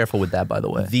 Yes. Be careful with that, by the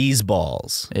way. These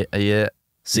balls. Yeah.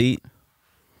 See?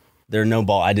 There are no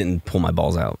ball. I didn't pull my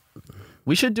balls out.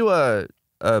 We should do a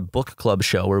book club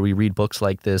show where we read books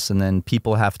like this, and then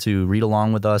people have to read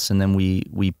along with us, and then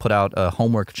we put out a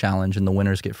homework challenge, and the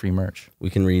winners get free merch. We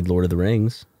can read Lord of the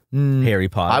Rings, Harry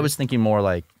Potter. I was thinking more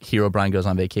like Hero Brian Goes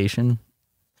on Vacation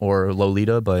or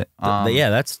Lolita, but yeah,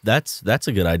 that's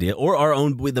a good idea. Or our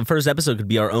own. The first episode could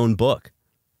be our own book.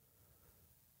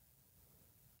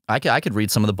 I could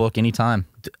read some of the book anytime.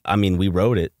 I mean, we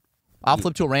wrote it. I'll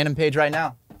flip to a random page right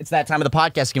now. It's that time of the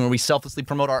podcast again where we selflessly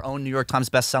promote our own New York Times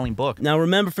best-selling book. Now,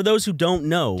 remember, for those who don't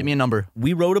know, Give me a number.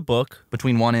 we wrote a book.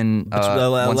 Between 1 and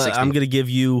 160. I'm going to give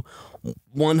you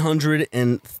 100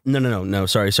 and no,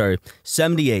 sorry,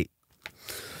 78.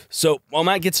 So while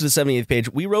Matt gets to the 78th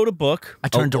page, we wrote a book. I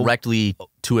turned directly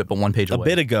to it, but 1 page a away.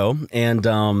 bit ago, and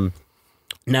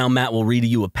now Matt will read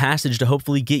you a passage to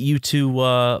hopefully get you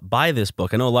to buy this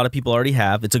book. I know a lot of people already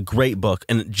have. It's a great book,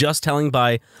 and just telling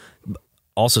by.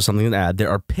 Also, something to add, there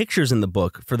are pictures in the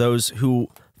book. For those who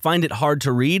find it hard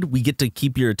to read, we get to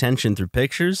keep your attention through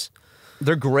pictures.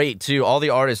 They're great, too. All the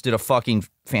artists did a fucking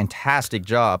fantastic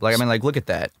job. Like, I mean, like, look at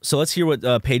that. So let's hear what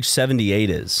page 78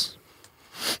 is.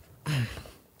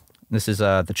 This is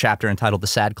the chapter entitled The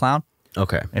Sad Clown.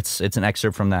 Okay. It's an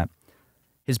excerpt from that.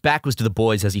 His back was to the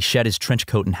boys as he shed his trench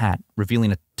coat and hat,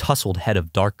 revealing a tousled head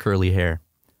of dark curly hair.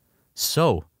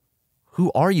 So, who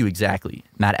are you exactly?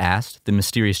 Matt asked, the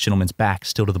mysterious gentleman's back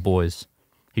still to the boys.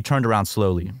 He turned around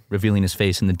slowly, revealing his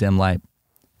face in the dim light.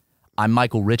 I'm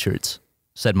Michael Richards,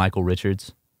 said Michael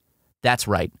Richards. That's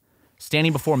right.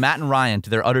 Standing before Matt and Ryan, to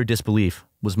their utter disbelief,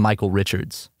 was Michael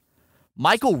Richards.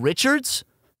 Michael Richards?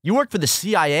 You work for the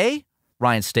CIA?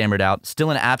 Ryan stammered out,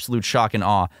 still in absolute shock and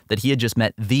awe that he had just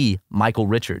met the Michael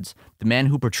Richards, the man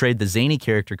who portrayed the zany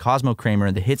character Cosmo Kramer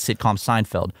in the hit sitcom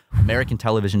Seinfeld, American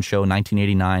television show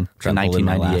 1989 to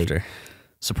 1998.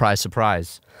 Surprise,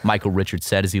 surprise, Michael Richards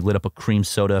said as he lit up a cream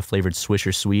soda flavored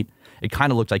Swisher Sweet. It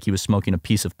kind of looked like he was smoking a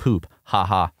piece of poop. Ha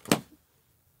ha.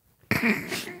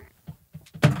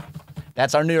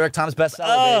 That's our New York Times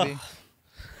bestseller, baby.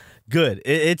 Good.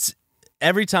 It's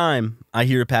every time I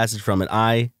hear a passage from it,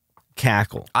 I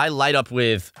cackle. I light up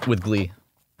with glee.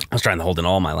 I was trying to hold in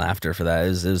all my laughter for that. It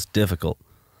was difficult.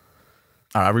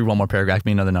 All right, I'll read one more paragraph. Give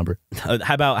me another number. How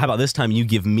about this time you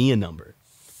give me a number?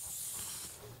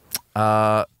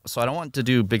 So I don't want to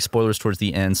do big spoilers towards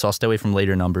the end, so I'll stay away from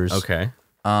later numbers. Okay.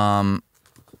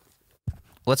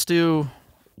 Let's do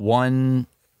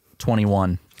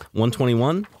 121.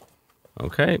 121?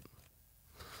 Okay.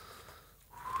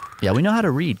 Yeah, we know how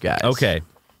to read, guys. Okay.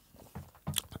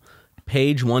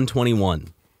 Page 121.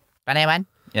 121?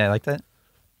 Yeah, I like that.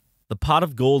 The pot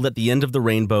of gold at the end of the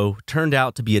rainbow turned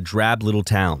out to be a drab little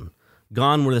town.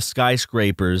 Gone were the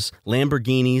skyscrapers,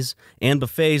 Lamborghinis, and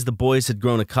buffets the boys had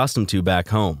grown accustomed to back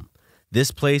home.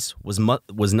 This place was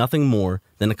nothing more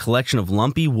than a collection of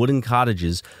lumpy wooden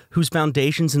cottages whose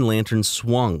foundations and lanterns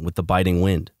swung with the biting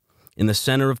wind. In the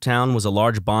center of town was a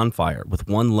large bonfire with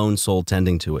one lone soul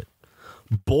tending to it.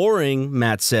 Boring,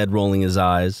 Matt said, rolling his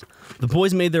eyes. The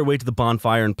boys made their way to the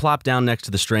bonfire and plopped down next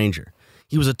to the stranger.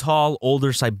 He was a tall,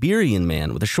 older Siberian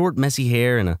man with a short, messy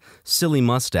hair and a silly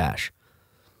mustache.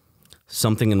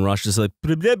 Something in Russian is like...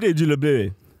 I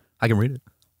can read it.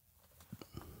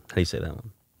 How do you say that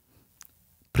one?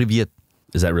 Privyet.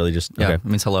 Is that really just... Yeah, okay. it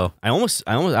means hello. I was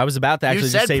about to actually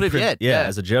just say... Privyet. Yeah,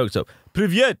 as a joke. So,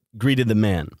 Privyet, greeted the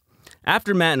man.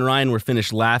 After Matt and Ryan were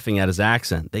finished laughing at his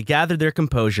accent, they gathered their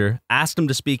composure, asked him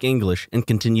to speak English, and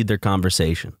continued their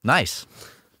conversation. Nice.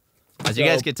 As you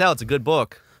guys can tell, it's a good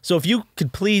book. So if you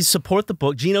could please support the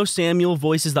book. Gino Samuel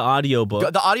voices the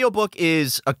audiobook. The audiobook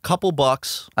is a couple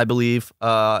bucks, I believe.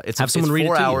 It's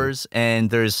 4 hours,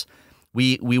 and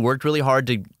we worked really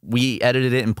hard we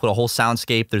edited it and put a whole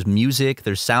soundscape. There's music,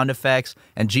 there's sound effects,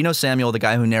 and Gino Samuel, the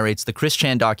guy who narrates the Chris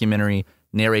Chan documentary,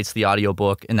 narrates the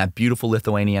audiobook in that beautiful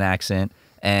Lithuanian accent,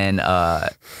 and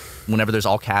whenever there's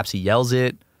all caps, he yells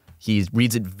it. He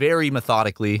reads it very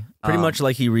methodically. Pretty much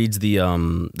like he reads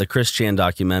the Chris Chan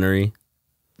documentary.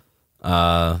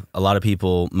 A lot of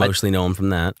people mostly know him from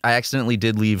that. I accidentally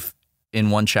did leave in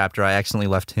one chapter. I accidentally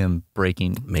left him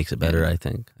breaking. Makes it better, I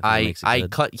think.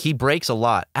 He breaks a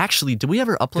lot. Actually, did we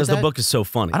ever upload that? Because the book is so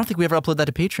funny. I don't think we ever uploaded that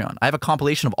to Patreon. I have a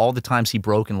compilation of all the times he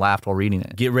broke and laughed while reading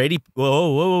it. Get ready.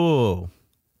 Whoa.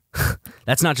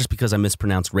 That's not just because I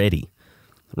mispronounced ready,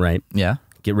 right? Yeah.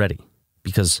 Get ready.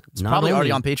 Because it's probably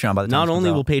already on Patreon by the time not only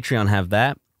will Patreon have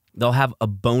that, they'll have a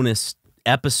bonus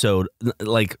episode,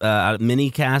 like a mini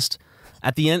cast.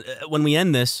 At the end, when we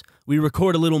end this, we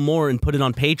record a little more and put it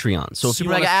on Patreon. So if you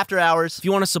want After Hours. If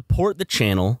you want to support the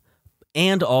channel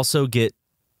and also get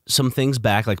some things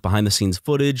back, like behind the scenes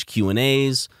footage,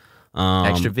 Q&As,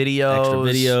 extra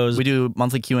videos. We do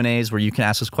monthly Q&As where you can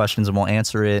ask us questions and we'll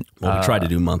answer it. Well, we try to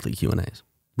do monthly Q&As.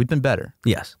 We've been better.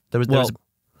 Yes.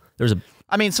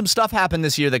 I mean, some stuff happened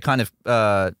this year that kind of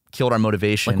killed our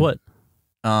motivation. Like what?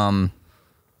 Some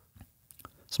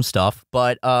stuff,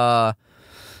 but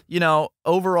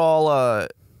overall,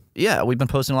 yeah, we've been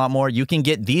posting a lot more. You can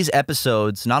get these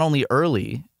episodes not only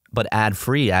early but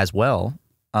ad-free as well,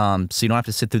 so you don't have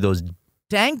to sit through those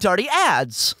dang dirty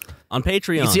ads on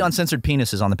Patreon. You can see uncensored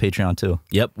penises on the Patreon too.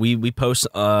 Yep, we post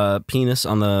penis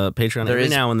on the Patreon every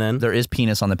now and then. There is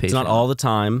penis on the Patreon. It's not all the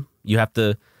time. You have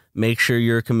to make sure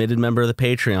you're a committed member of the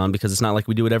Patreon because it's not like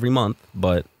we do it every month.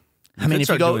 But I mean, if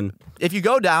you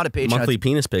go down to Patreon, monthly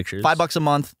penis pictures, $5 a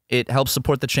month, it helps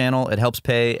support the channel. It helps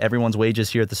pay everyone's wages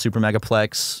here at the SuperMega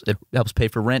Plex. It helps pay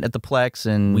for rent at the Plex,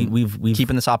 and we've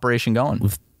keeping this operation going.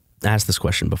 We've asked this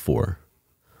question before,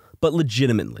 but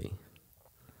legitimately,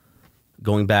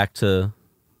 going back to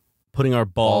putting our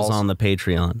balls on the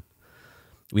Patreon,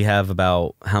 we have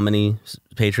about how many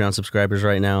Patreon subscribers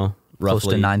right now? Roughly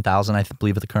close to 9,000, I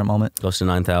believe, at the current moment. Close to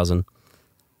 9,000.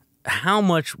 How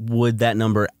much would that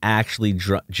number actually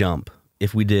jump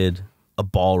if we did a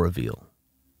ball reveal?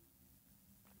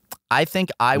 I think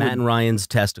Matt and Ryan's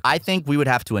testicles. I think we would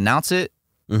have to announce it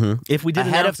if we did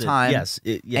ahead of time. Yes,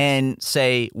 and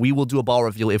say we will do a ball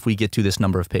reveal if we get to this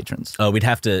number of patrons. Oh, we'd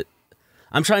have to.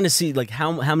 I'm trying to see like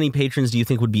how many patrons do you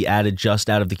think would be added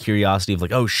just out of the curiosity of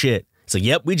like, oh shit, it's like,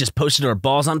 yep, we just posted our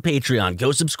balls on Patreon.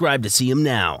 Go subscribe to see them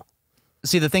now.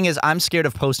 See, the thing is, I'm scared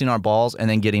of posting our balls and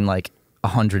then getting like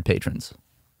 100 patrons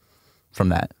from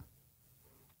that.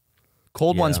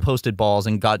 Cold Ones posted balls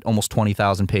and got almost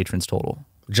 20,000 patrons total.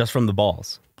 Just from the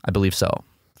balls. I believe so.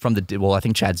 From the well, I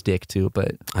think Chad's dick too,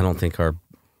 but I don't think our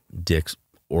dicks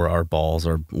or our balls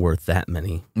are worth that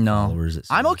many followers.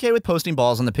 I'm okay with posting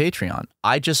balls on the Patreon.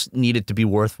 I just need it to be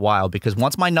worthwhile because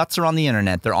once my nuts are on the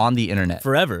internet, they're on the internet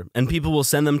forever, and people will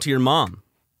send them to your mom.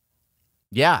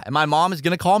 Yeah, and my mom is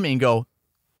gonna call me and go,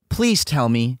 "Please tell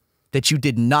me that you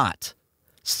did not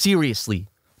seriously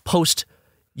post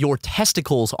your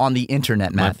testicles on the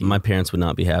internet, Matthew." My parents would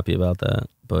not be happy about that,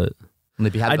 but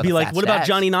I'd be like, "What about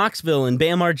Johnny Knoxville and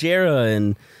Bam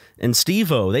Margera and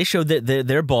Steve-O? They showed that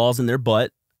their balls and their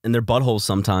butt and their buttholes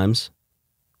sometimes."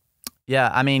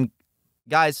 Yeah, I mean,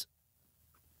 guys,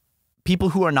 people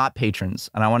who are not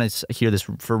patrons, and I want to hear this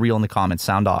for real in the comments,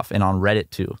 sound off, and on Reddit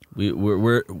too.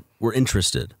 We're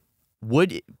interested.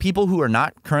 Would people who are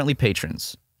not currently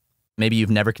patrons, maybe you've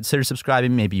never considered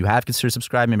subscribing, maybe you have considered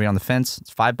subscribing, maybe you're on the fence,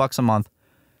 it's $5 a month.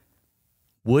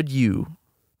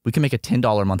 We can make a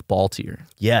 $10 a month ball tier.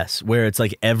 Yes, where it's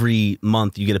like every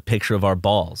month you get a picture of our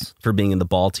balls for being in the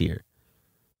ball tier.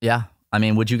 Yeah. I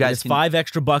mean, would you guys... It's $5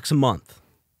 extra a month.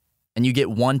 And you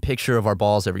get one picture of our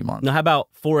balls every month. Now, how about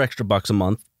 $4 extra a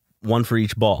month, one for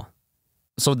each ball?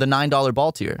 So the $9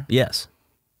 ball tier. Yes.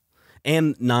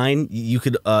 And $9, you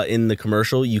could, in the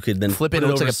commercial, you could then flip it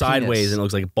over like sideways penis. and it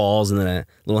looks like balls and then a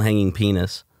little hanging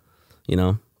penis, you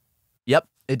know? Yep,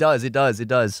 it does.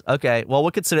 Okay, well,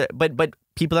 we'll consider... But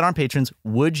people that aren't patrons,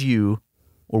 would you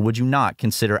or would you not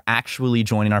consider actually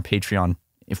joining our Patreon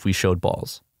if we showed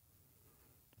balls?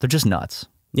 They're just nuts.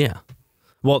 Yeah.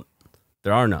 Well,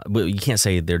 there are not. You can't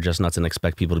say they're just nuts and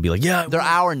expect people to be like, yeah. They're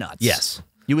our nuts. Yes.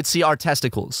 You would see our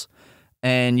testicles.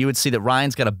 And you would see that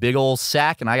Ryan's got a big old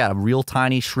sack and I got a real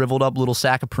tiny shriveled up little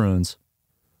sack of prunes.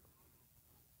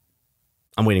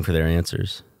 I'm waiting for their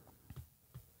answers.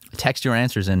 Text your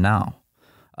answers in now.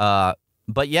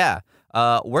 But yeah,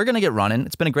 we're going to get running.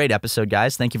 It's been a great episode,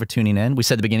 guys. Thank you for tuning in. We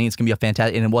said at the beginning it's going to be a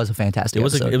fantastic, and it was a fantastic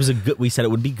episode. It was a good, we said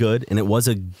it would be good, and it was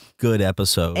a good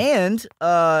episode. And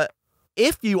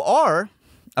if you are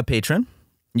a patron,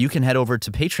 you can head over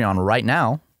to Patreon right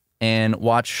now and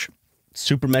watch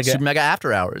SuperMega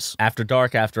After Hours. After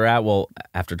dark, after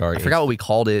dark. I forgot what we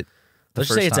called it.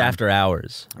 Let's say it's after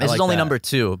hours. This is only number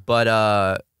 2, but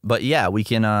yeah, we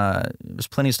can. There's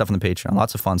plenty of stuff on the Patreon,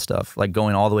 lots of fun stuff, like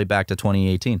going all the way back to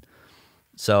 2018.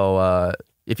 So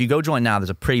if you go join now, there's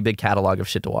a pretty big catalog of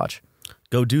shit to watch.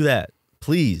 Go do that,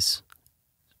 please.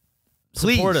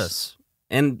 Support us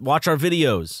and watch our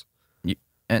videos.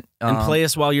 And play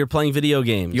us while you're playing video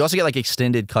games. You also get like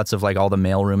extended cuts of like all the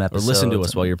mailroom episodes. Or listen to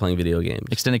us while you're playing video games.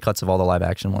 Extended cuts of all the live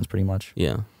action ones, pretty much.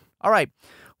 Yeah. All right.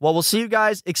 Well, we'll see you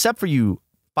guys, except for you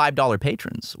 $5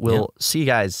 patrons. We'll see you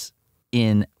guys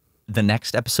in the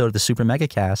next episode of the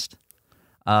SuperMegaCast.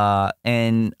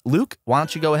 And Luke, why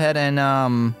don't you go ahead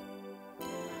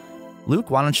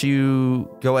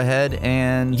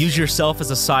and use yourself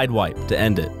as a side wipe to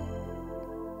end it.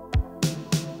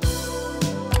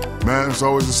 Man, it's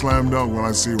always a slam dunk when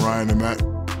I see Ryan and Matt.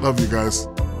 Love you guys.